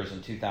the Brewers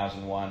in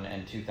 2001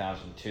 and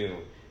 2002.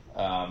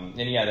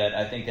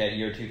 I think that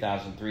year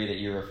 2003 that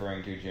you're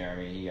referring to,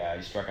 Jeremy, he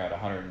struck out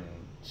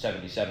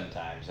 177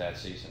 times that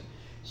season.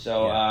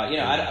 So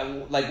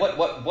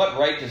what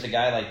right does a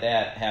guy like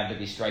that have to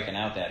be striking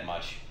out that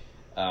much?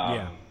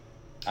 I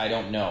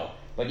don't know,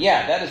 but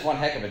yeah, that is one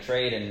heck of a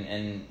trade,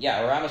 and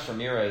Aramis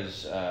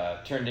Ramirez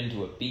turned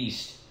into a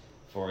beast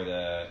for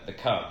the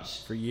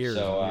Cubs for years.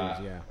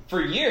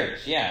 For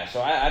years, yeah.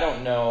 So I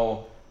don't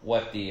know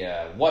what the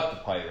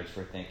Pirates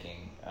were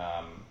thinking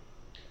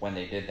when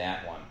they did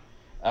that one.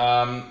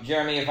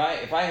 Jeremy, if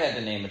I had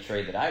to name a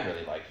trade that I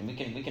really liked, and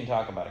we can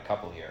talk about a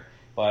couple here.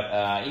 But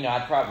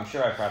I'm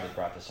sure I probably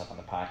brought this up on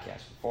the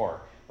podcast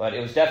before. But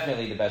it was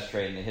definitely the best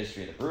trade in the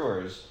history of the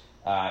Brewers.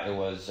 It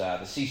was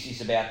the CC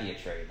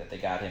Sabathia trade that they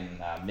got him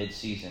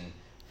mid-season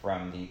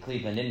from the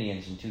Cleveland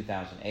Indians in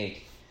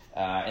 2008.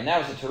 And that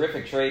was a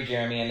terrific trade,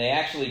 Jeremy, and they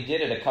actually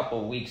did it a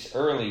couple weeks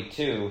early,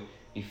 too,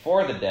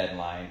 before the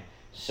deadline,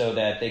 so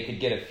that they could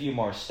get a few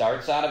more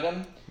starts out of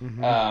him.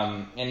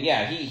 Mm-hmm.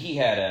 He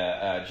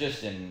had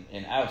just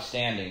an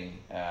outstanding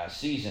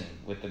season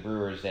with the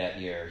Brewers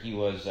that year. He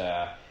was,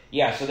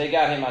 so they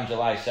got him on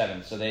July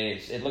 7th, so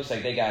it looks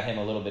like they got him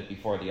a little bit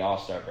before the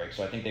All-Star break,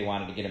 so I think they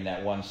wanted to get him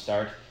that one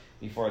start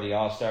before the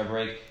All-Star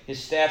break. His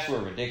stats were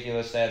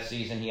ridiculous that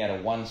season. He had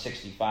a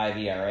 1.65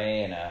 ERA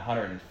and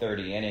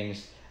 130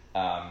 innings.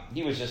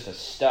 He was just a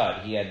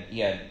stud. He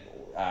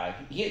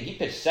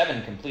pitched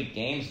 7 complete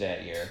games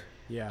that year.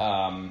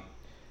 Yeah.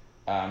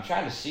 I'm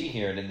trying to see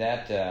here. Did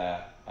that?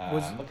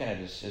 I'm looking at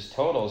his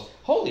totals.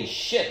 Holy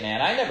shit,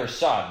 man! I never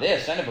saw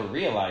this. I never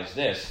realized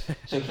this.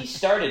 So he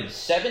started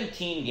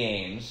 17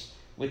 games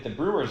with the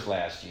Brewers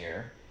last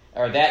year,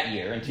 or that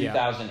year in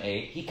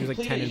 2008. He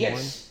completed. He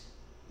was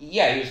like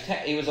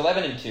 10-1. He was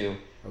 11-2. Okay.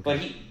 But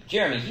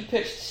he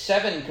pitched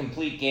 7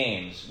 complete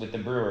games with the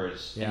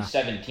Brewers in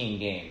 17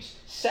 games.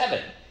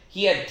 7.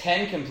 He had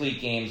 10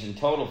 complete games in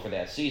total for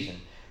that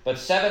season. But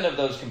 7 of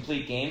those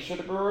complete games for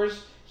the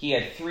Brewers, he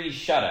had 3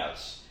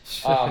 shutouts.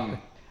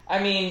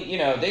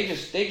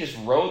 They just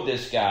rode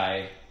this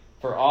guy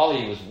for all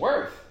he was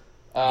worth.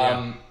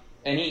 And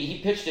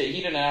he pitched it.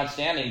 He did an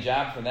outstanding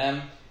job for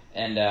them.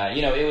 And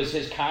it was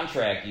his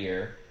contract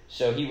year.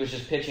 So he was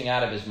just pitching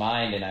out of his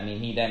mind, and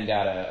he then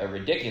got a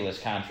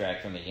ridiculous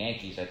contract from the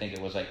Yankees. I think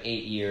it was like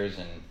 8 years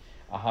and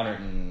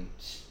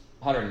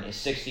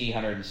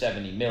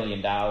 $170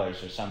 million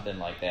or something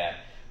like that.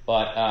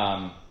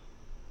 But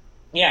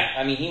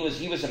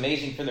he was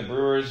amazing for the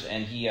Brewers,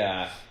 and he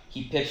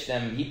pitched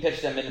them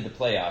into the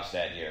playoffs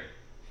that year.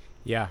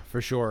 Yeah,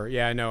 for sure.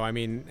 Yeah, no,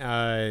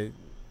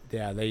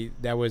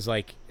 that was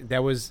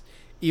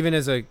even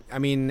as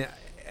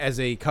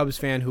a Cubs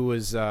fan who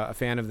was a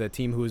fan of the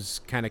team who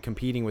was kind of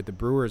competing with the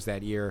Brewers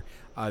that year,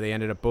 they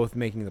ended up both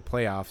making the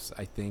playoffs,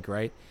 I think,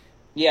 right?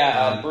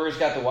 Yeah, the Brewers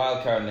got the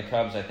wild card, and the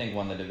Cubs, I think,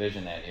 won the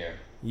division that year.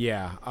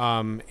 Yeah,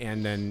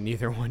 and then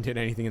neither one did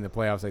anything in the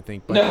playoffs, I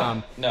think.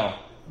 But, no.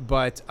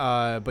 But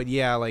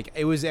yeah, like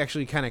it was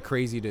actually kind of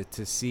crazy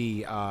to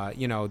see.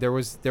 There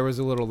was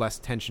a little less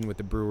tension with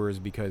the Brewers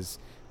because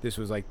this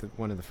was like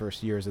one of the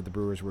first years that the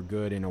Brewers were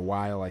good in a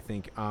while, I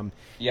think. And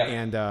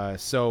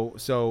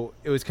so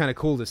it was kind of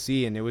cool to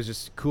see, and it was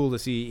just cool to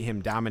see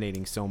him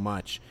dominating so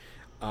much.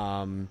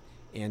 And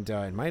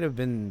it might have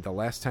been the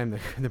last time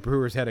the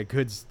Brewers had a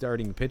good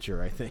starting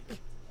pitcher, I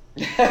think.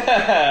 The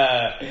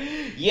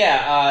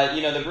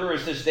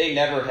Brewers they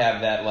never have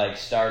that like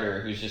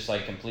starter who's just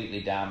like completely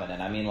dominant.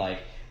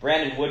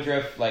 Brandon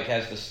Woodruff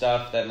has the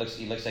stuff that looks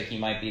like he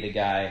might be the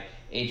guy.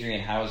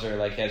 Adrian Hauser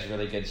has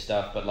really good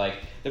stuff, but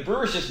the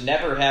Brewers just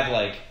never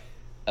have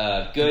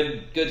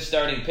good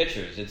starting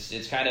pitchers.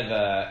 It's kind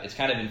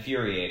of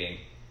infuriating.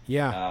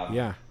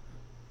 Yeah.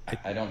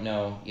 I don't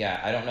know.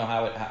 Yeah, I don't know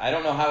how it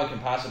can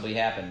possibly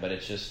happen, but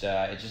it just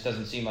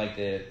doesn't seem like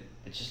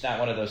it's just not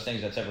one of those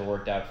things that's ever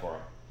worked out for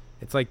them.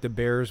 It's like the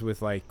Bears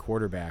with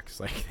quarterbacks.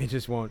 They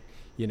just won't,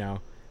 they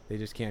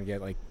just can't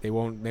get they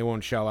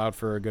won't shell out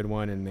for a good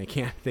one, and they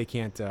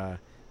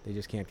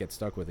just can't get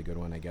stuck with a good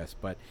one, I guess.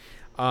 But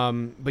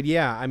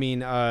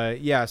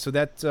yeah, so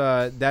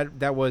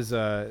that was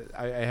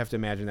I have to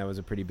imagine that was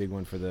a pretty big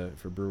one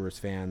for Brewers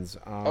fans.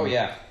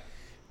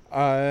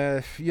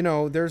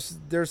 There's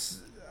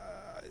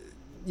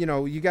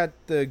you got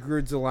the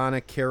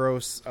Grudzielana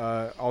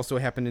Karos also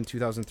happened in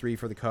 2003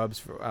 for the Cubs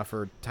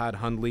for Todd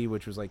Hundley,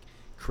 which was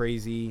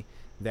crazy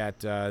that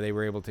they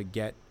were able to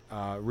get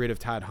rid of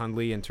Todd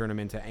Hundley and turn him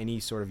into any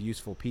sort of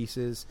useful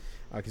pieces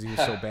because he was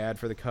so bad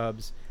for the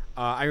Cubs.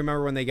 I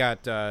remember when they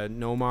got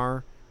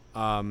Nomar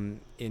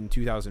in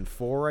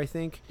 2004, I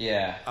think.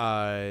 Yeah.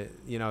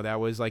 That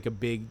was a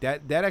big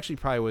that actually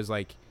probably was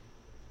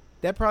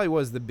that probably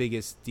was the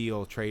biggest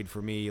deal trade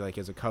for me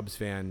as a Cubs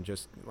fan.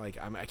 Just I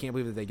can't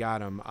believe that they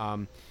got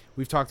him.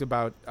 We've talked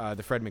about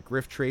the Fred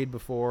McGriff trade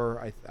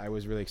before. I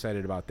was really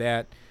excited about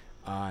that.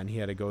 And he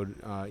had to go,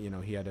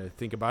 he had to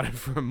think about it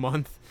for a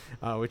month,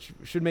 which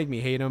should make me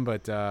hate him.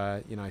 But,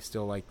 I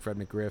still like Fred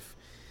McGriff.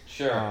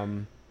 Sure.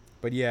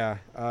 But yeah,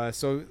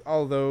 so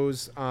all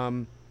those.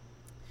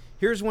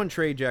 Here's one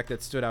trade, Jack,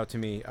 that stood out to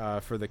me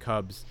for the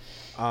Cubs.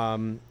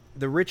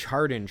 The Rich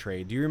Harden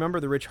trade. Do you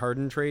remember the Rich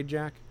Harden trade,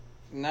 Jack?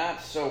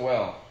 Not so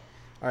well.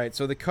 All right,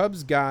 so the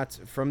Cubs got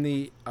from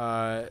the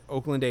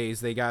Oakland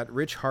A's, they got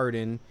Rich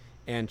Harden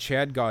and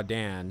Chad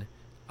Gaudin.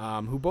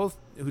 Chad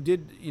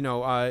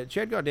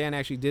Gaudin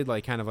actually did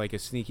a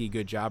sneaky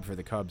good job for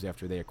the Cubs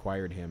after they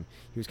acquired him.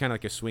 He was kind of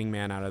like a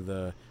swingman out of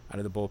the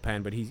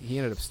bullpen, but he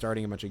ended up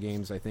starting a bunch of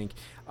games, I think.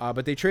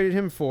 But they traded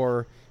him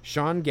for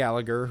Sean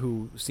Gallagher,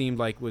 who seemed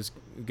was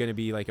going to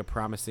be a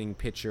promising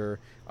pitcher.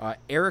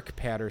 Eric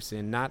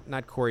Patterson,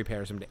 not Corey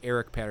Patterson, but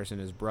Eric Patterson,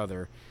 his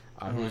brother,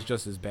 who was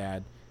just as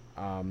bad.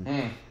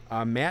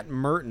 Matt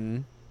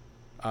Merton,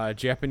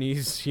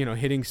 Japanese,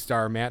 hitting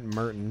star Matt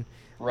Merton,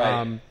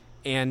 Right.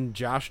 and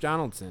Josh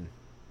Donaldson.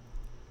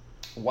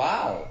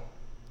 Wow.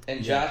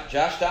 And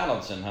Josh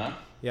Donaldson, huh?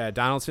 Yeah,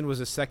 Donaldson was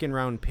a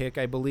second-round pick,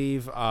 I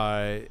believe.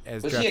 Was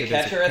he a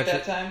catcher at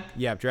that time?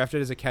 Yeah,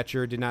 drafted as a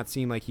catcher. Did not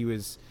seem like he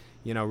was,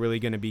 really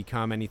going to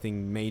become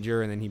anything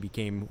major, and then he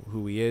became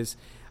who he is.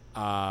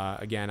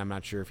 Again, I'm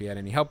not sure if he had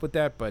any help with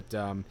that, but he,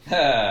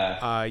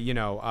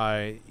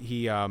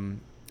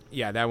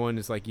 that one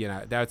is like,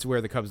 that's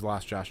where the Cubs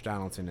lost Josh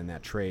Donaldson in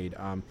that trade.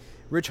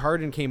 Rich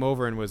Harden came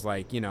over and was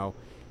like,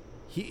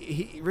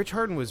 Rich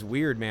Harden was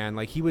weird, man.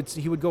 Like he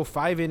would go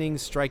 5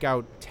 innings, strike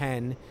out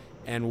 10,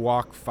 and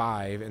walk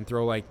 5, and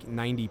throw like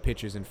 90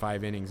 pitches in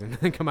 5 innings, and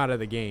then come out of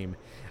the game.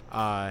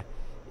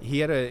 He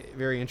had a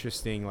very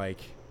interesting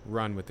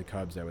run with the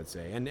Cubs, I would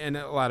say, and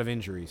a lot of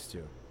injuries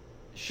too.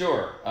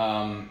 Sure.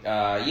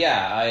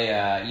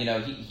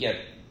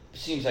 He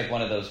seems like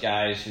one of those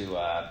guys who,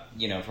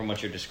 from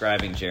what you're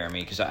describing, Jeremy,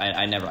 because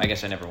I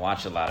guess I never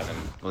watched a lot of him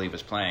while he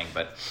was playing,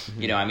 but,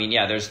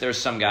 there's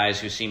some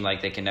guys who seem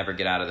like they can never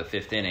get out of the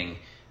 5th inning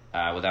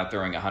without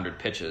throwing 100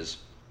 pitches.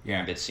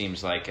 Yeah. And it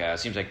seems like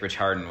Rich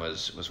Harden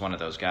was one of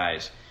those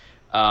guys.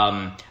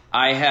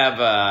 I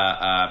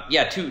have,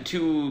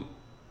 two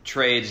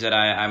trades that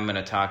I'm going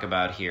to talk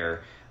about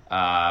here.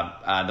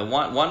 The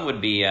one would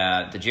be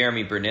the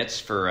Jeremy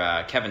Burnitz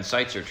for Kevin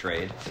Seitzer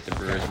trade that the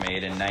Brewers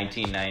made in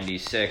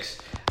 1996.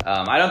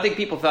 I don't think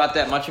people thought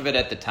that much of it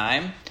at the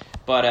time,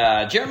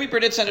 but Jeremy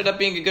Burnitz ended up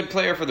being a good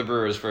player for the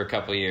Brewers for a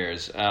couple of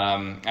years.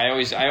 I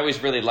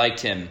always really liked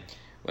him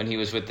when he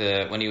was with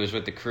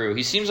the Crew.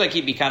 He seems like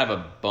he'd be kind of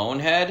a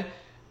bonehead,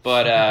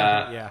 but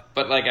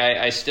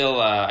I still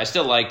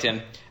liked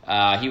him.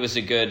 He was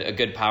a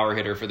good power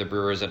hitter for the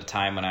Brewers at a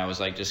time when I was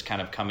just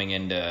kind of coming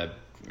into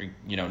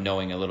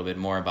knowing a little bit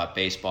more about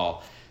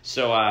baseball.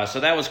 So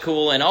that was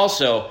cool. And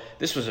also,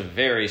 this was a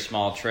very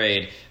small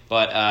trade,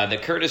 but the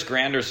Curtis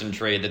Granderson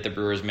trade that the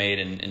Brewers made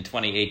in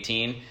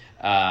 2018,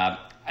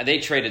 they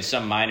traded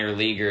some minor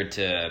leaguer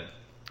to,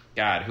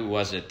 God, who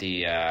was it?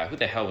 Who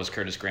the hell was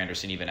Curtis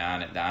Granderson even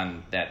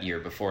on that year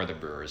before the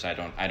Brewers? I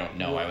don't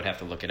know. I would have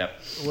to look it up.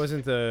 It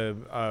wasn't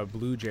the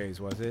Blue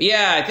Jays, was it?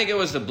 Yeah, I think it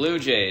was the Blue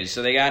Jays.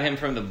 So they got him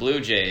from the Blue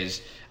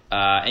Jays.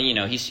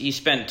 He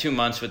spent 2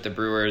 months with the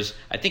Brewers.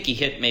 I think he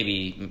hit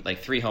maybe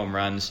 3 home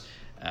runs.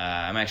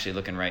 I'm actually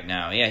looking right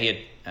now. Yeah,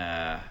 he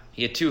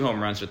had 2 home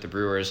runs with the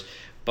Brewers.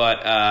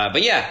 But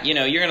yeah,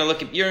 you're gonna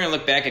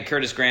look back at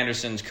Curtis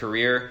Granderson's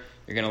career.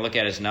 You're gonna look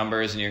at his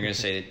numbers, and you're gonna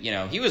say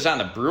that he was on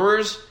the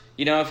Brewers.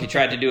 If you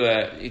tried to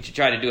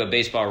do a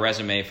baseball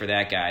resume for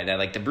that guy,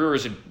 that the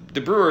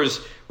Brewers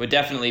would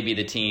definitely be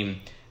the team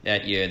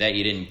that you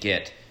didn't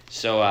get.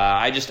 So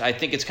I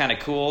think it's kind of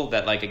cool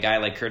that a guy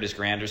like Curtis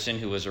Granderson,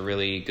 who was a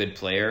really good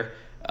player,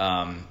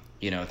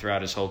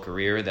 throughout his whole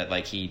career,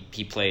 that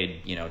he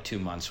played 2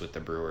 months with the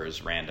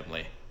Brewers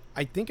randomly.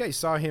 I think I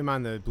saw him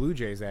on the Blue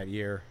Jays that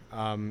year.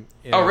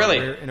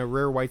 Really? In a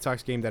rare White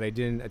Sox game that I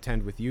didn't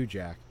attend with you,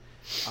 Jack.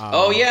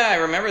 Yeah, I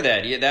remember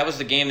that. Yeah, that was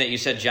the game that you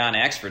said John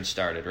Axford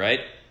started, right?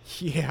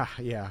 Yeah,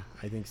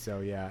 I think so.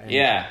 Yeah. And,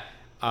 yeah.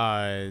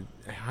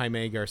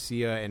 Jaime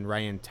Garcia and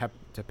Ryan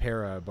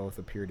Tepera both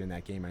appeared in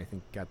that game. I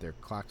think got their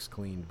clocks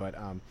cleaned, but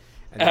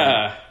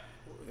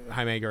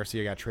Jaime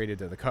Garcia got traded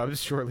to the Cubs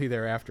shortly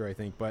thereafter, I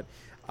think. But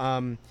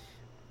and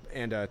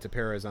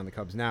Tepera is on the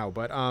Cubs now.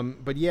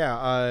 But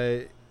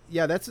yeah,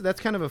 that's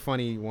kind of a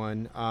funny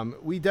one.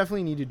 We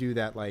definitely need to do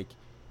that.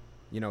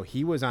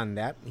 He was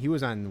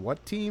on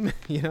what team?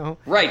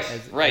 Right.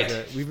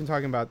 We've been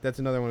talking about. That's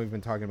another one we've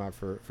been talking about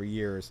for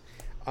years.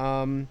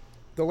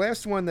 The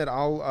last one that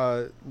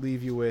I'll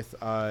leave you with,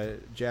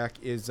 Jack,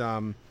 is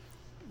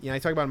I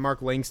talk about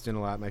Mark Langston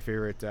a lot, my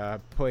favorite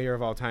player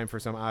of all time for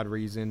some odd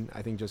reason.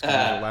 I think just because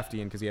he was a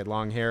lefty and because he had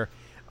long hair.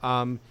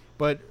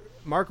 But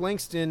Mark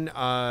Langston,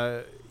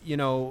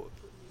 the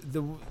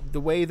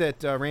way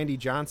that Randy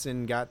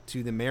Johnson got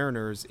to the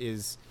Mariners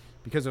is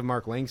because of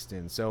Mark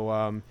Langston.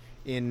 So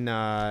in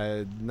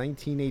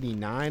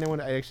 1989,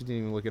 I actually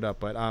didn't even look it up,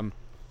 but I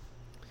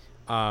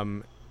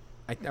want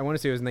to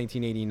say it was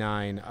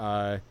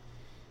 1989.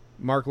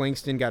 Mark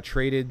Langston got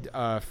traded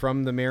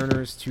from the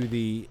Mariners to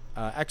the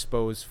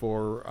Expos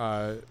for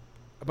a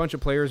bunch of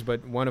players,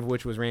 but one of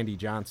which was Randy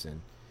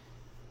Johnson.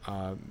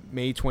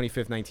 May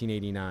 25th,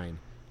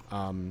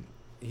 1989.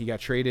 He got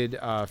traded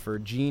for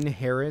Gene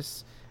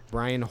Harris,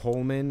 Brian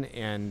Holman,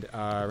 and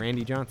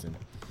Randy Johnson.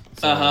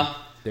 So,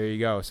 there you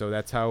go. So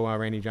that's how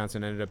Randy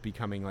Johnson ended up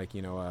becoming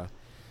a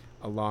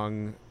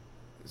long,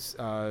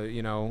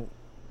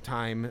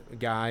 time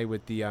guy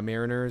with the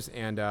Mariners,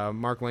 and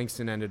Mark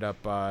Langston ended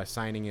up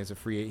signing as a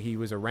free. He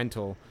was a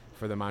rental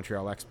for the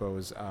Montreal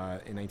Expos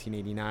in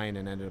 1989,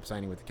 and ended up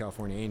signing with the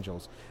California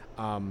Angels.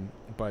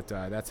 But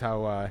that's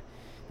how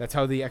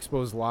the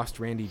Expos lost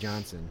Randy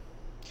Johnson.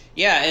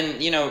 Yeah,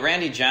 and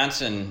Randy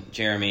Johnson,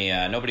 Jeremy.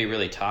 Nobody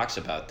really talks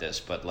about this,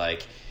 but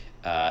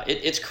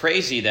it's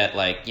crazy that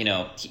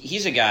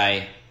he's a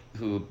guy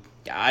who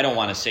I don't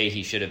want to say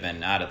he should have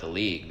been out of the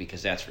league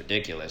because that's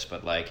ridiculous,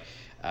 but like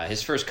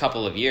his first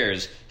couple of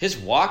years, his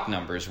walk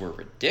numbers were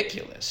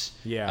ridiculous.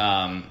 Yeah.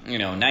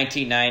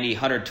 1990,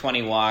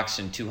 120 walks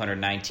in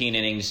 219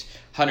 innings,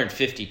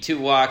 152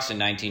 walks in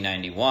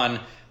 1991,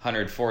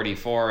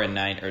 144 in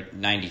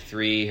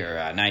 93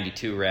 or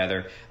 92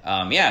 rather.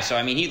 So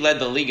I mean, he led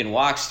the league in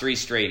walks 3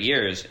 straight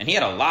years, and he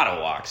had a lot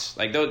of walks.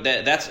 Like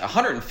that's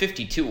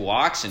 152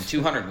 walks in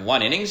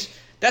 201 innings.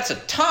 That's a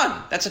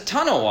ton. That's a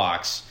ton of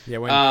walks. Yeah,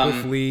 when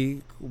Cliff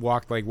Lee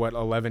walked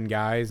 11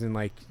 guys in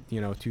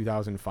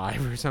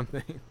 2005 or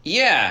something.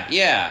 Yeah.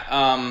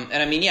 And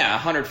I mean,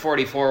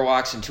 144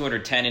 walks in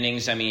 210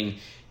 innings. I mean,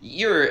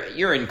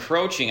 you're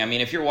encroaching. I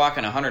mean, if you're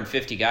walking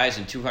 150 guys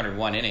in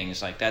 201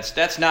 innings, like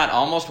that's not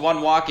almost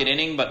one walk an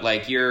inning, but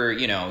like you're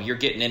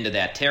getting into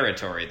that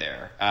territory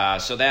there.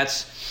 So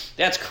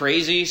that's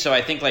crazy. So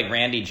I think like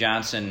Randy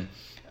Johnson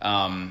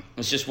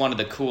was just one of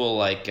the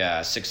cool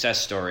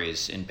success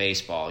stories in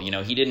baseball.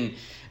 He didn't.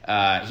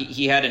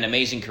 He had an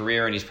amazing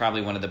career, and he's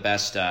probably one of the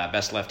best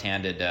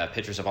left-handed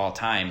pitchers of all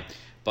time.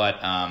 But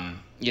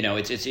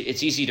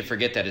it's easy to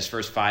forget that his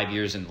first 5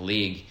 years in the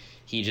league,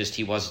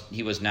 he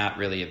was not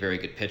really a very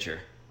good pitcher.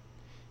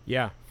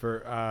 Yeah,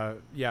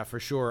 for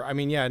sure. I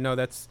mean,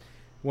 that's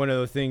one of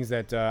the things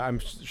that I'm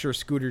sure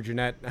Scooter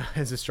Jeanette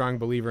is a strong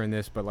believer in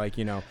this, but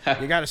you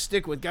got to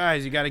stick with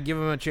guys. You got to give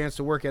them a chance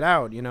to work it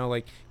out.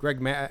 Like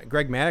Greg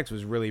Maddux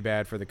was really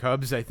bad for the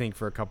Cubs, I think,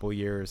 for a couple of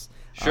years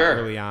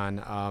early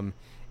on.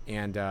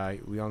 And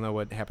we all know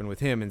what happened with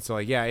him. And so,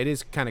 it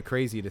is kind of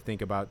crazy to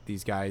think about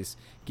these guys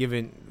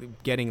getting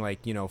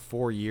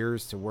 4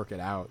 years to work it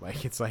out.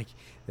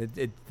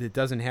 It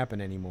doesn't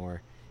happen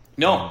anymore.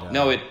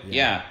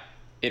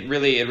 It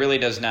really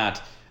does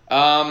not.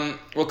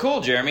 Well,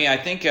 cool, Jeremy. I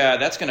think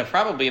that's going to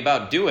probably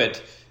about do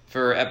it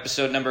for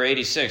episode number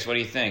 86. What do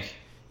you think?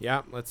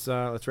 Yeah, let's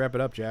wrap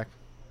it up, Jack.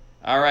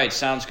 All right,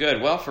 sounds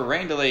good. Well, for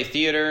Rain Delay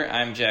Theater,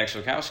 I'm Jack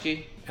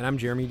Swakowski. And I'm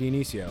Jeremy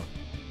Dionisio.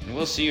 And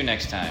we'll see you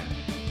next time.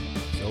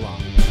 So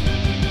long.